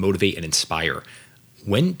able to motivate and inspire.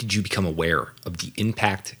 When did you become aware of the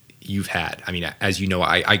impact you've had? I mean, as you know,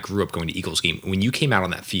 I grew up going to Eagles game. When you came out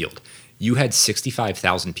on that field, you had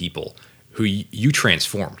 65,000 people who you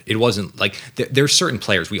transformed. It wasn't like there's certain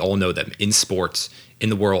players, we all know them in sports, in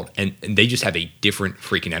the world, and they just have a different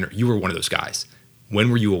freaking energy. You were one of those guys.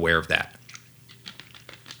 When were you aware of that?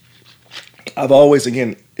 I've always,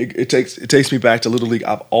 again, it takes me back to Little League.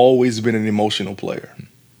 I've always been an emotional player.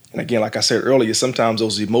 And again, like I said earlier, sometimes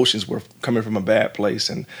those emotions were coming from a bad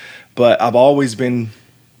place. but I've always been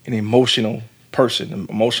an emotional person, an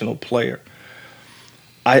emotional player.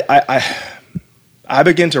 I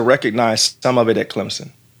began to recognize some of it at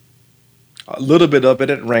Clemson. A little bit of it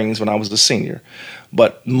at Reigns when I was a senior,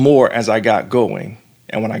 but more as I got going.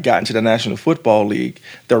 And when I got into the National Football League,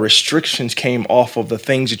 the restrictions came off of the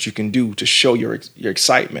things that you can do to show your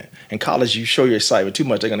excitement. In college, you show your excitement too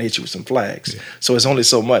much, they're going to hit you with some flags. Yeah. So it's only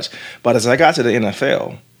so much. But as I got to the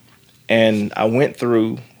NFL and I went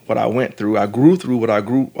through what I went through, I grew through what I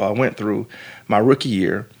went through my rookie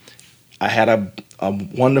year. I had a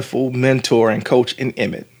wonderful mentor and coach in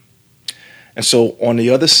Emmett. And so on the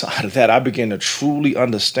other side of that, I began to truly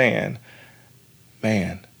understand,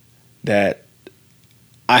 man, that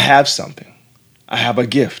I have something. I have a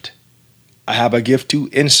gift. I have a gift to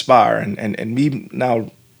inspire. And me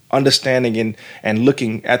now understanding and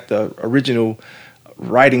looking at the original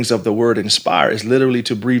writings of the word inspire is literally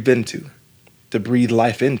to breathe into, to breathe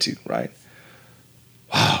life into, right?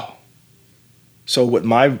 Wow. So with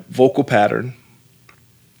my vocal pattern,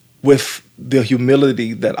 with the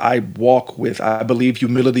humility that I walk with, I believe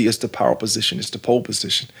humility is the power position, it's the pole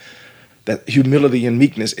position. That humility and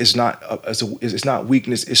meekness is not it's not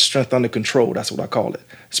weakness, it's strength under control. That's what I call it.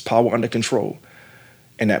 It's power under control.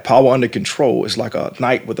 And that power under control is like a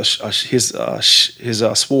knight with his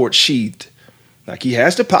sword sheathed. Like he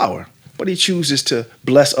has the power, but he chooses to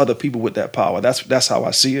bless other people with that power. That's how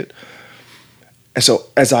I see it. And so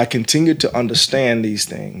as I continue to understand these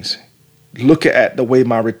things, look at the way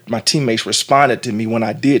my teammates responded to me when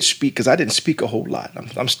I did speak, because I didn't speak a whole lot.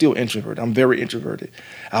 I'm still introverted. I'm very introverted.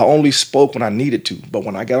 I only spoke when I needed to. But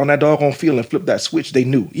when I got on that doggone field and flipped that switch, they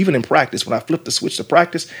knew. Even in practice, when I flipped the switch to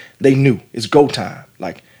practice, they knew. It's go time.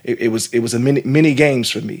 Like it was a mini games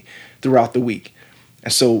for me throughout the week.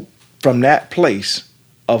 And so from that place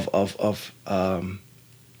of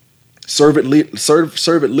servant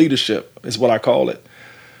leadership is what I call it,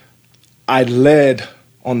 I led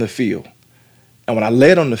on the field. And when I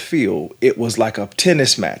led on the field, it was like a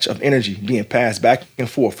tennis match of energy being passed back and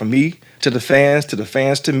forth from me to the fans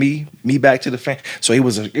to me back to the fans. So it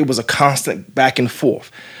was a constant back and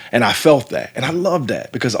forth. And I felt that. And I love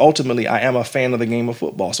that because ultimately I am a fan of the game of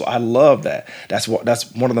football. So I love that. That's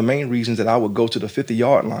one of the main reasons that I would go to the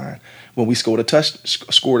 50-yard line when we scored a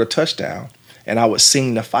touchdown, and I would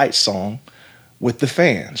sing the fight song with the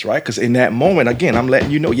fans, right? Because in that moment, again, I'm letting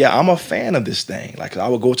you know, yeah, I'm a fan of this thing. Like I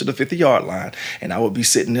would go to the 50-yard line and I would be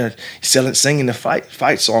sitting there singing the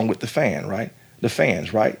fight song with the fans,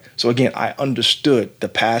 right? So again, I understood the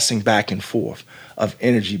passing back and forth of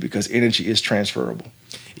energy because energy is transferable.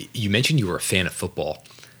 You mentioned you were a fan of football.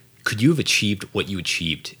 Could you have achieved what you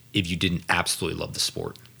achieved if you didn't absolutely love the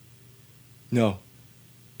sport? No,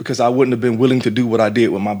 because I wouldn't have been willing to do what I did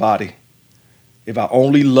with my body. If I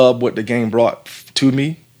only loved what the game brought to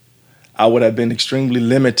me, I would have been extremely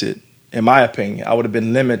limited, in my opinion. I would have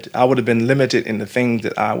been limited in the things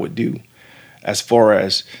that I would do as far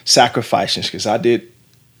as sacrifices, because I did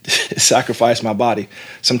sacrifice my body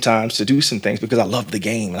sometimes to do some things because I loved the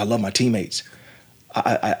game and I love my teammates.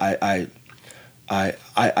 I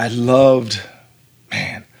loved,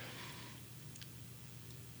 man,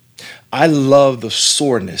 I love the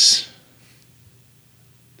soreness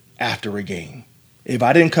after a game. If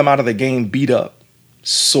I didn't come out of the game beat up,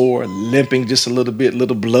 sore, limping just a little bit,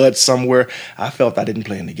 little blood somewhere, I felt I didn't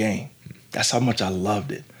play in the game. That's how much I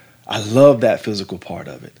loved it. I love that physical part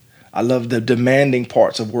of it. I love the demanding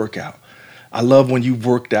parts of workout. I love when you've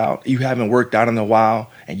worked out, you haven't worked out in a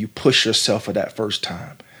while, and you push yourself for that first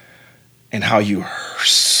time. And how you're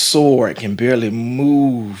sore and can barely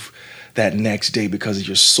move that next day because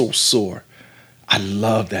you're so sore. I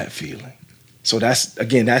love that feeling. So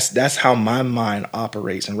that's how my mind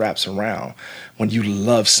operates and wraps around when you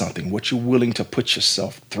love something, what you're willing to put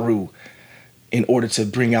yourself through in order to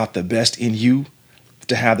bring out the best in you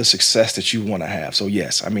to have the success that you want to have. So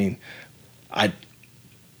yes, I mean, and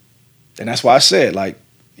that's why I said, like,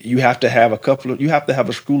 you have to have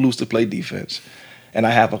a screw loose to play defense. And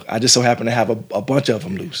I just so happen to have a bunch of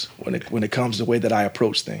them loose when it comes to the way that I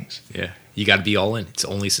approach things. Yeah, you got to be all in. It's the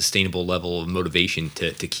only sustainable level of motivation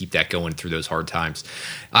to keep that going through those hard times.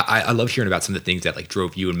 I love hearing about some of the things that like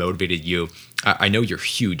drove you and motivated you. I know you're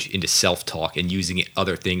huge into self-talk and using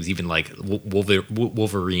other things, even like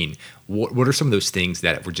Wolverine. What are some of those things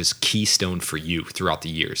that were just keystone for you throughout the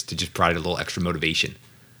years to just provide a little extra motivation?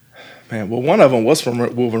 Man, well, one of them was from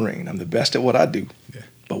Wolverine. I'm the best at what I do,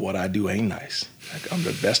 but what I do ain't nice. I'm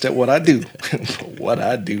the best at what I do, but what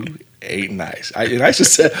I do ain't nice. I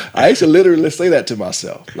used to literally say that to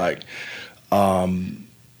myself. Like,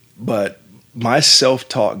 but my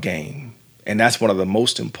self-talk game, and that's one of the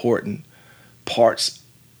most important parts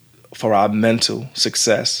for our mental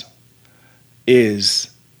success is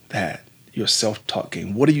that your self-talk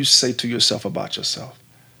game. What do you say to yourself about yourself?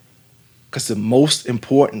 Because the most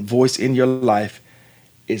important voice in your life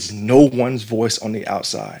is no one's voice on the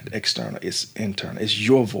outside, external. It's internal. It's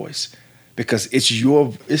your voice, because it's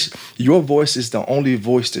your voice is the only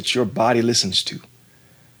voice that your body listens to.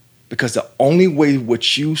 Because the only way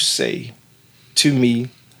what you say to me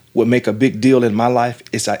would make a big deal in my life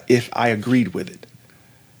is if I agreed with it.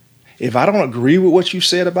 If I don't agree with what you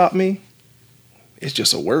said about me, it's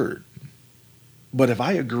just a word. But if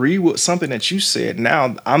I agree with something that you said,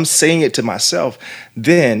 now I'm saying it to myself,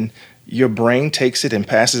 then your brain takes it and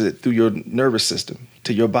passes it through your nervous system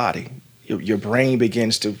to your body. Your brain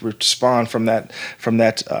begins to respond from that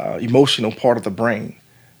emotional part of the brain.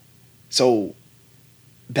 So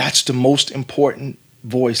that's the most important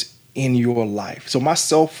voice in your life. So my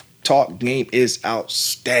self-talk game is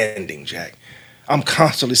outstanding, Jack. I'm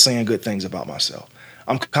constantly saying good things about myself.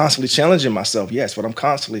 I'm constantly challenging myself, yes, but I'm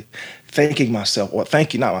constantly thanking myself, or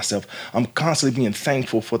thanking not myself. I'm constantly being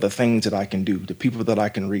thankful for the things that I can do, the people that I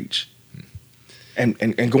can reach.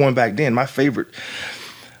 And going back then, my favorite,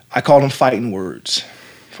 I call them fighting words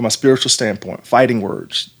from a spiritual standpoint, fighting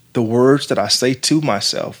words. The words that I say to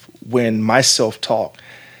myself when my self-talk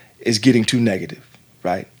is getting too negative,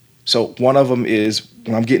 right? So one of them is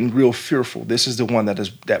when I'm getting real fearful. This is the one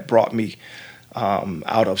that brought me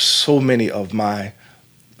out of so many of my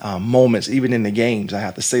moments, even in the games. I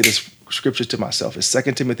have to say this scripture to myself. It's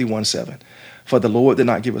 2 Timothy 1:7. For the Lord did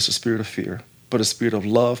not give us a spirit of fear, but a spirit of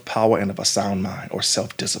love, power, and of a sound mind, or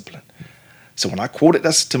self-discipline. So when I quoted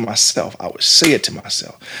this to myself, I would say it to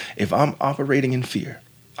myself. If I'm operating in fear,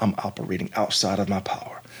 I'm operating outside of my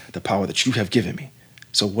power, the power that you have given me.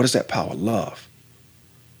 So what is that power? Love.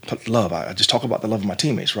 Love. I just talk about the love of my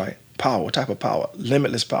teammates, right? Power. What type of power?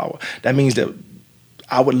 Limitless power. That means that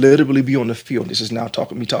I would literally be on the field. This is now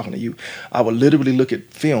me talking to you. I would literally look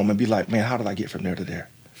at film and be like, man, how did I get from there to there?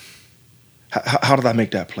 How did I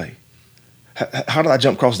make that play? How did I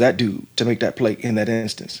jump across that dude to make that play in that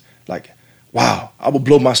instance? Like, wow, I would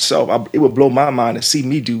blow myself. It would blow my mind to see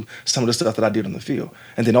me do some of the stuff that I did on the field.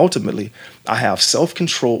 And then ultimately, I have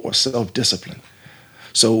self-control or self-discipline.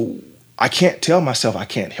 So I can't tell myself I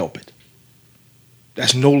can't help it.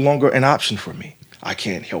 That's no longer an option for me. I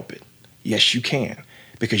can't help it. Yes, you can,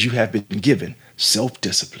 because you have been given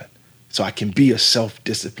self-discipline. So I can be a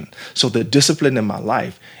self-discipline. So the discipline in my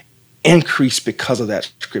life increased because of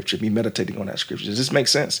that scripture, me meditating on that scripture. Does this make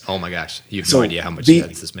sense? Oh my gosh. You have no idea how much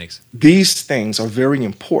sense this makes. These things are very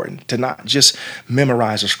important, to not just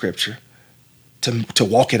memorize a scripture, to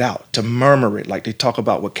walk it out, to murmur it, like they talk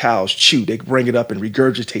about what cows chew. They bring it up and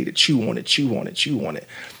regurgitate it, chew on it, chew on it, chew on it.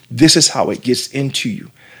 This is how it gets into you.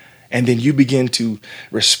 And then you begin to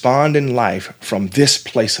respond in life from this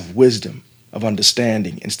place of wisdom, of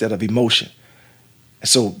understanding, instead of emotion. And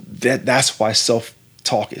so that's why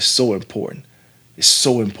self-talk is so important. It's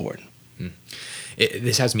so important.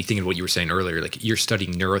 This has me thinking of what you were saying earlier. Like, you're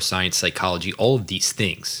studying neuroscience, psychology, all of these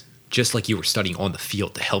things, just like you were studying on the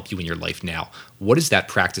field to help you in your life now. What does that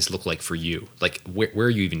practice look like for you? Like, where are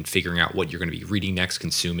you even figuring out what you're going to be reading next,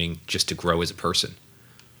 consuming, just to grow as a person?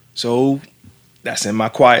 So that's in my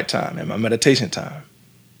quiet time, in my meditation time.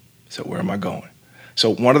 So where am I going? So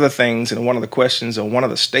one of the things, and one of the questions, or one of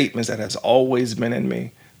the statements that has always been in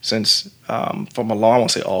me since, from a long, I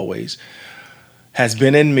won't say always, has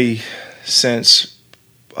been in me since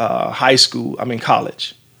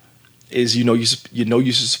college, is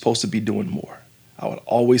you're supposed to be doing more. I would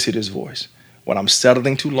always hear this voice. When I'm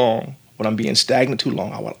settling too long, when I'm being stagnant too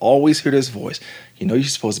long, I would always hear this voice. You're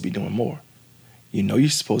supposed to be doing more. You're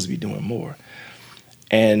supposed to be doing more.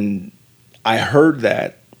 And I heard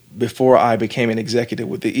that before I became an executive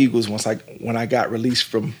with the Eagles, when I got released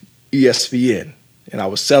from ESPN. And I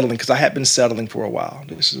was settling, because I had been settling for a while.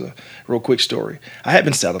 This is a real quick story. I had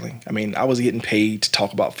been settling. I mean, I was getting paid to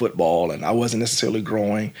talk about football, and I wasn't necessarily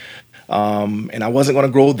growing. And I wasn't going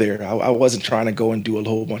to grow there. I wasn't trying to go and do a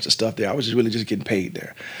whole bunch of stuff there. I was just getting paid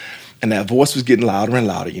there. And that voice was getting louder and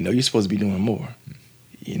louder. You're supposed to be doing more.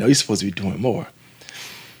 You're supposed to be doing more.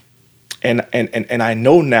 And I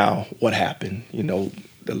know now what happened.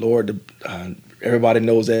 The Lord, everybody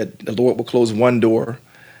knows that the Lord will close one door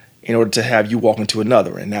in order to have you walk into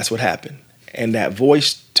another. And that's what happened. And that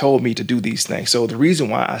voice told me to do these things. So the reason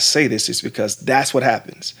why I say this is because that's what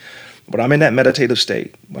happens. When I'm in that meditative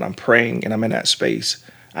state, when I'm praying and I'm in that space,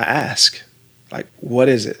 I ask, like, what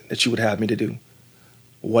is it that you would have me to do?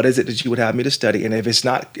 What is it that you would have me to study? And if it's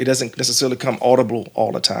not, it doesn't necessarily come audible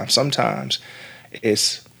all the time. Sometimes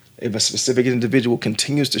it's if a specific individual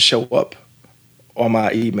continues to show up on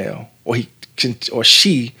my email, or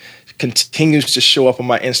she continues to show up on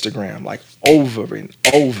my Instagram like over and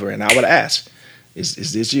over. And I would ask, is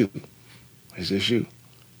this you? Is this you?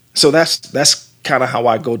 So that's kind of how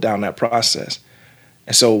I go down that process.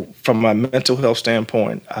 And so from my mental health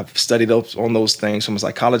standpoint, I've studied up on those things. From a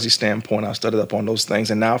psychology standpoint, I've studied up on those things.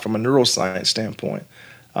 And now from a neuroscience standpoint,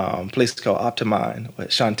 a place called Optimind with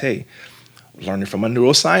Shantae, learning from a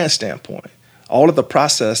neuroscience standpoint. All of the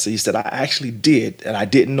processes that I actually did and I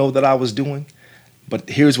didn't know that I was doing, but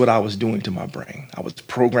here's what I was doing to my brain. I was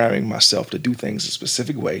programming myself to do things a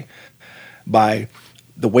specific way by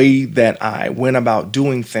the way that I went about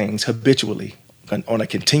doing things habitually on a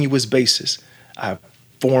continuous basis. I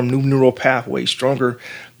formed new neural pathways, stronger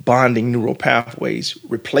bonding neural pathways,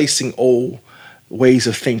 replacing old ways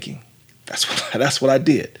of thinking. That's what I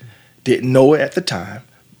did. Didn't know it at the time,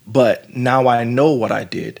 but now I know what I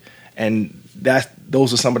did. And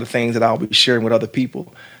those are some of the things that I'll be sharing with other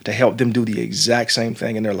people to help them do the exact same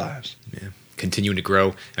thing in their lives. Yeah. Continuing to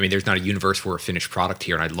grow. I mean, there's not a universe for a finished product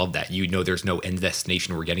here, and I love that. You know there's no end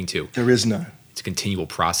destination we're getting to. There is none. It's a continual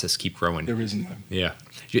process. Keep growing. There is none. Yeah.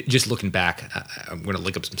 Just looking back, I'm going to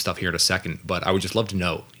link up some stuff here in a second, but I would just love to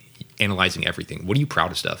know, analyzing everything, what are you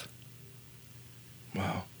proudest of?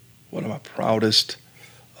 Wow. What am I proudest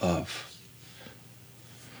of?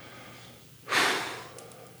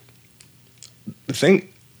 The thing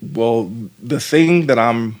that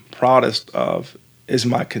I'm proudest of is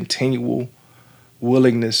my continual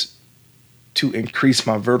willingness to increase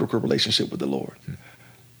my vertical relationship with the Lord.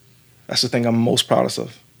 That's the thing I'm most proudest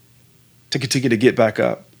of. To continue to get back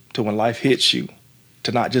up, to when life hits you,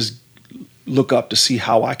 to not just look up to see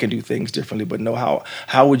how I can do things differently, but know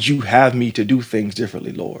how would you have me to do things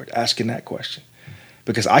differently, Lord? Asking that question.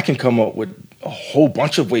 Because I can come up with a whole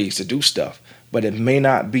bunch of ways to do stuff, but it may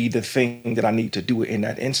not be the thing that I need to do in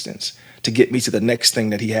that instance to get me to the next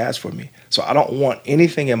thing that he has for me. So I don't want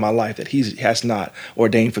anything in my life that he has not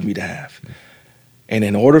ordained for me to have. And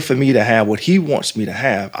in order for me to have what he wants me to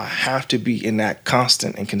have, I have to be in that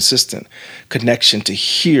constant and consistent connection to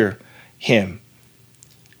hear him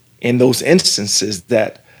in those instances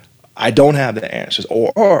that I don't have the answers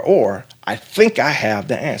or I think I have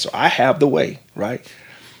the answer. I have the way, right?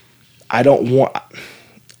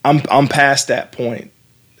 I'm past that point.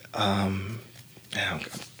 I'm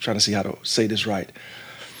trying to see how to say this right.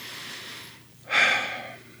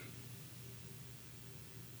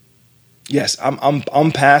 Yes,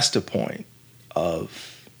 I'm past the point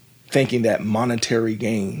of thinking that monetary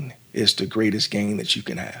gain is the greatest gain that you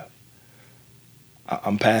can have.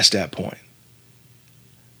 I'm past that point.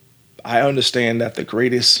 I understand that the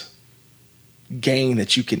greatest gain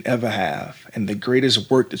that you can ever have and the greatest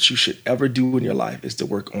work that you should ever do in your life is to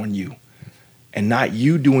work on you. And not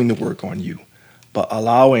you doing the work on you, but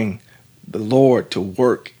allowing the Lord to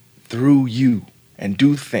work through you and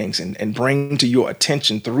do things and bring to your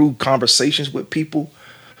attention through conversations with people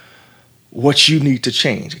what you need to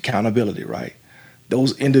change. Accountability, right?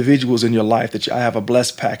 Those individuals in your life that I have a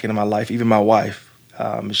blessed packet in my life, even my wife,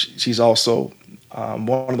 she's also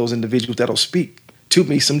one of those individuals that'll speak to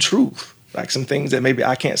me some truth, like some things that maybe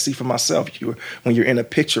I can't see for myself. When you're in a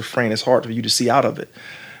picture frame, it's hard for you to see out of it.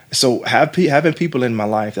 So having people in my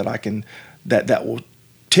life that I can that will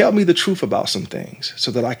tell me the truth about some things so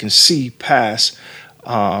that I can see past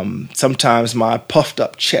sometimes my puffed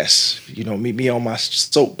up chest, me on my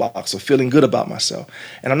soapbox of feeling good about myself.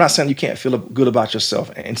 And I'm not saying you can't feel good about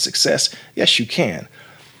yourself and success. Yes, you can.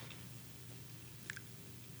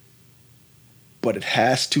 But it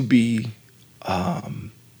has to be, as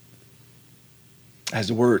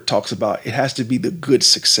the word talks about, it has to be the good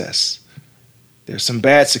success. There's some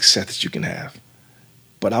bad success that you can have,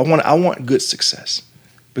 but I want good success,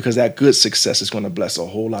 because that good success is going to bless a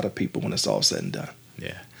whole lot of people when it's all said and done.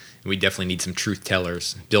 Yeah, we definitely need some truth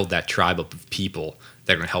tellers, build that tribe up of people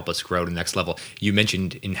that are going to help us grow to the next level. You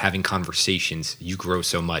mentioned in having conversations, you grow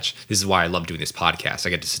so much. This is why I love doing this podcast. I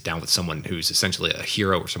get to sit down with someone who's essentially a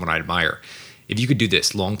hero or someone I admire. If you could do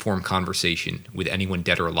this long-form conversation with anyone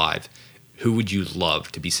dead or alive, who would you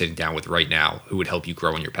love to be sitting down with right now who would help you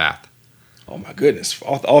grow in your path? Oh my goodness.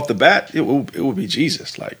 Off the bat, it would be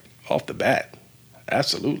Jesus, like off the bat.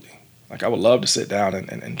 Absolutely. Like I would love to sit down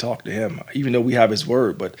and talk to him, even though we have his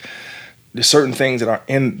word, but there's certain things that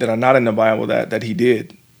are not in the Bible that he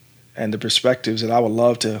did, and the perspectives that I would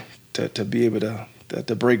love to be able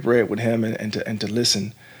to break bread with him and to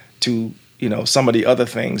listen to, some of the other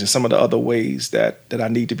things and some of the other ways that I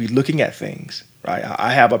need to be looking at things. Right,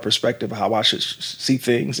 I have a perspective of how I should see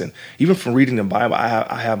things, and even from reading the Bible,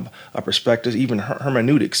 I have a perspective. Even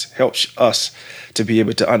hermeneutics helps us to be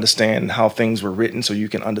able to understand how things were written, so you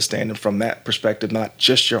can understand them from that perspective, not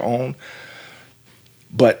just your own.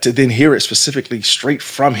 but to then hear it specifically straight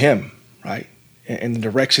from him, right? In the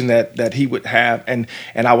direction that he would have. And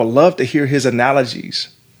I would love to hear his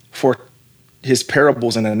analogies for his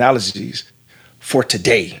parables and analogies for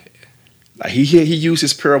today. Like he used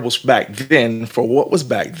his parables back then for what was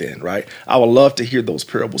back then, right? I would love to hear those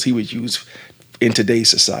parables he would use in today's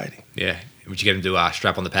society. Yeah. Would you get him to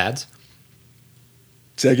strap on the pads?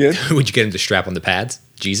 Say again? Would you get him to strap on the pads?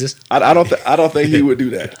 Jesus? I don't think he would do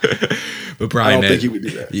that. But Brian, I don't think he would do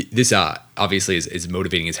that. This obviously is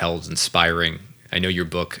motivating as hell. It's inspiring. I know your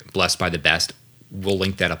book, Blessed by the Best. We'll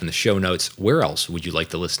link that up in the show notes. Where else would you like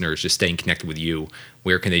the listeners just staying connected with you?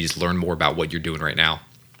 Where can they just learn more about what you're doing right now?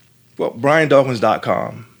 Well,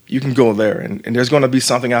 BrianDawkins.com. You can go there, and there's going to be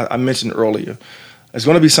something I mentioned earlier. There's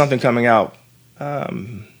going to be something coming out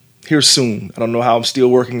here soon. I don't know how. I'm still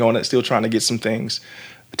working on it, still trying to get some things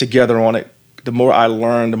together on it. The more I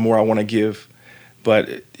learn, the more I want to give. But,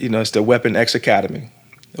 it's the Weapon X Academy.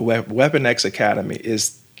 The Weapon X Academy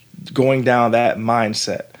is going down that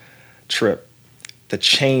mindset trip to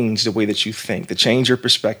change the way that you think, to change your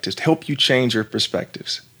perspectives, to help you change your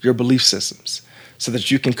perspectives, your belief systems, so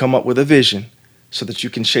that you can come up with a vision, so that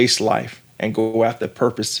you can chase life and go after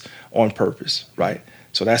purpose on purpose, right?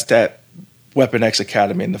 So that's that Weapon X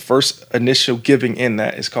Academy. And the first initial giving in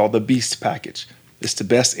that is called the Beast Package. It's the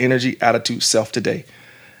best energy, attitude, self today.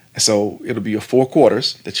 And so it'll be 4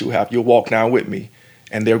 quarters that you'll walk down with me.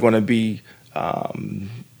 And they're going to be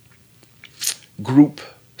group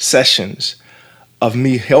sessions of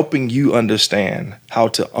me helping you understand how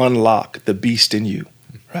to unlock the beast in you,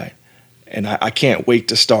 right? And I can't wait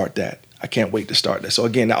to start that. So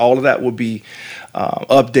again, all of that will be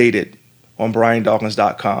updated on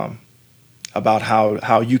BrianDawkins.com about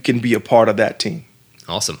how you can be a part of that team.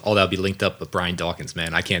 Awesome. All that will be linked up with Brian Dawkins,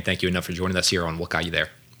 man. I can't thank you enough for joining us here on What Got You There.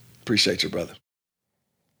 Appreciate you, brother.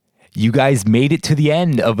 You guys made it to the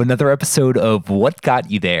end of another episode of What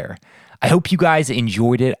Got You There. I hope you guys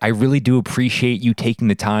enjoyed it. I really do appreciate you taking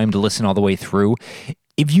the time to listen all the way through.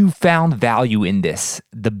 If you found value in this,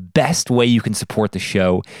 the best way you can support the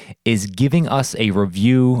show is giving us a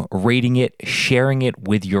review, rating it, sharing it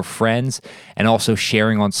with your friends, and also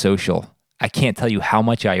sharing on social. I can't tell you how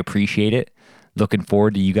much I appreciate it. Looking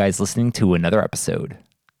forward to you guys listening to another episode.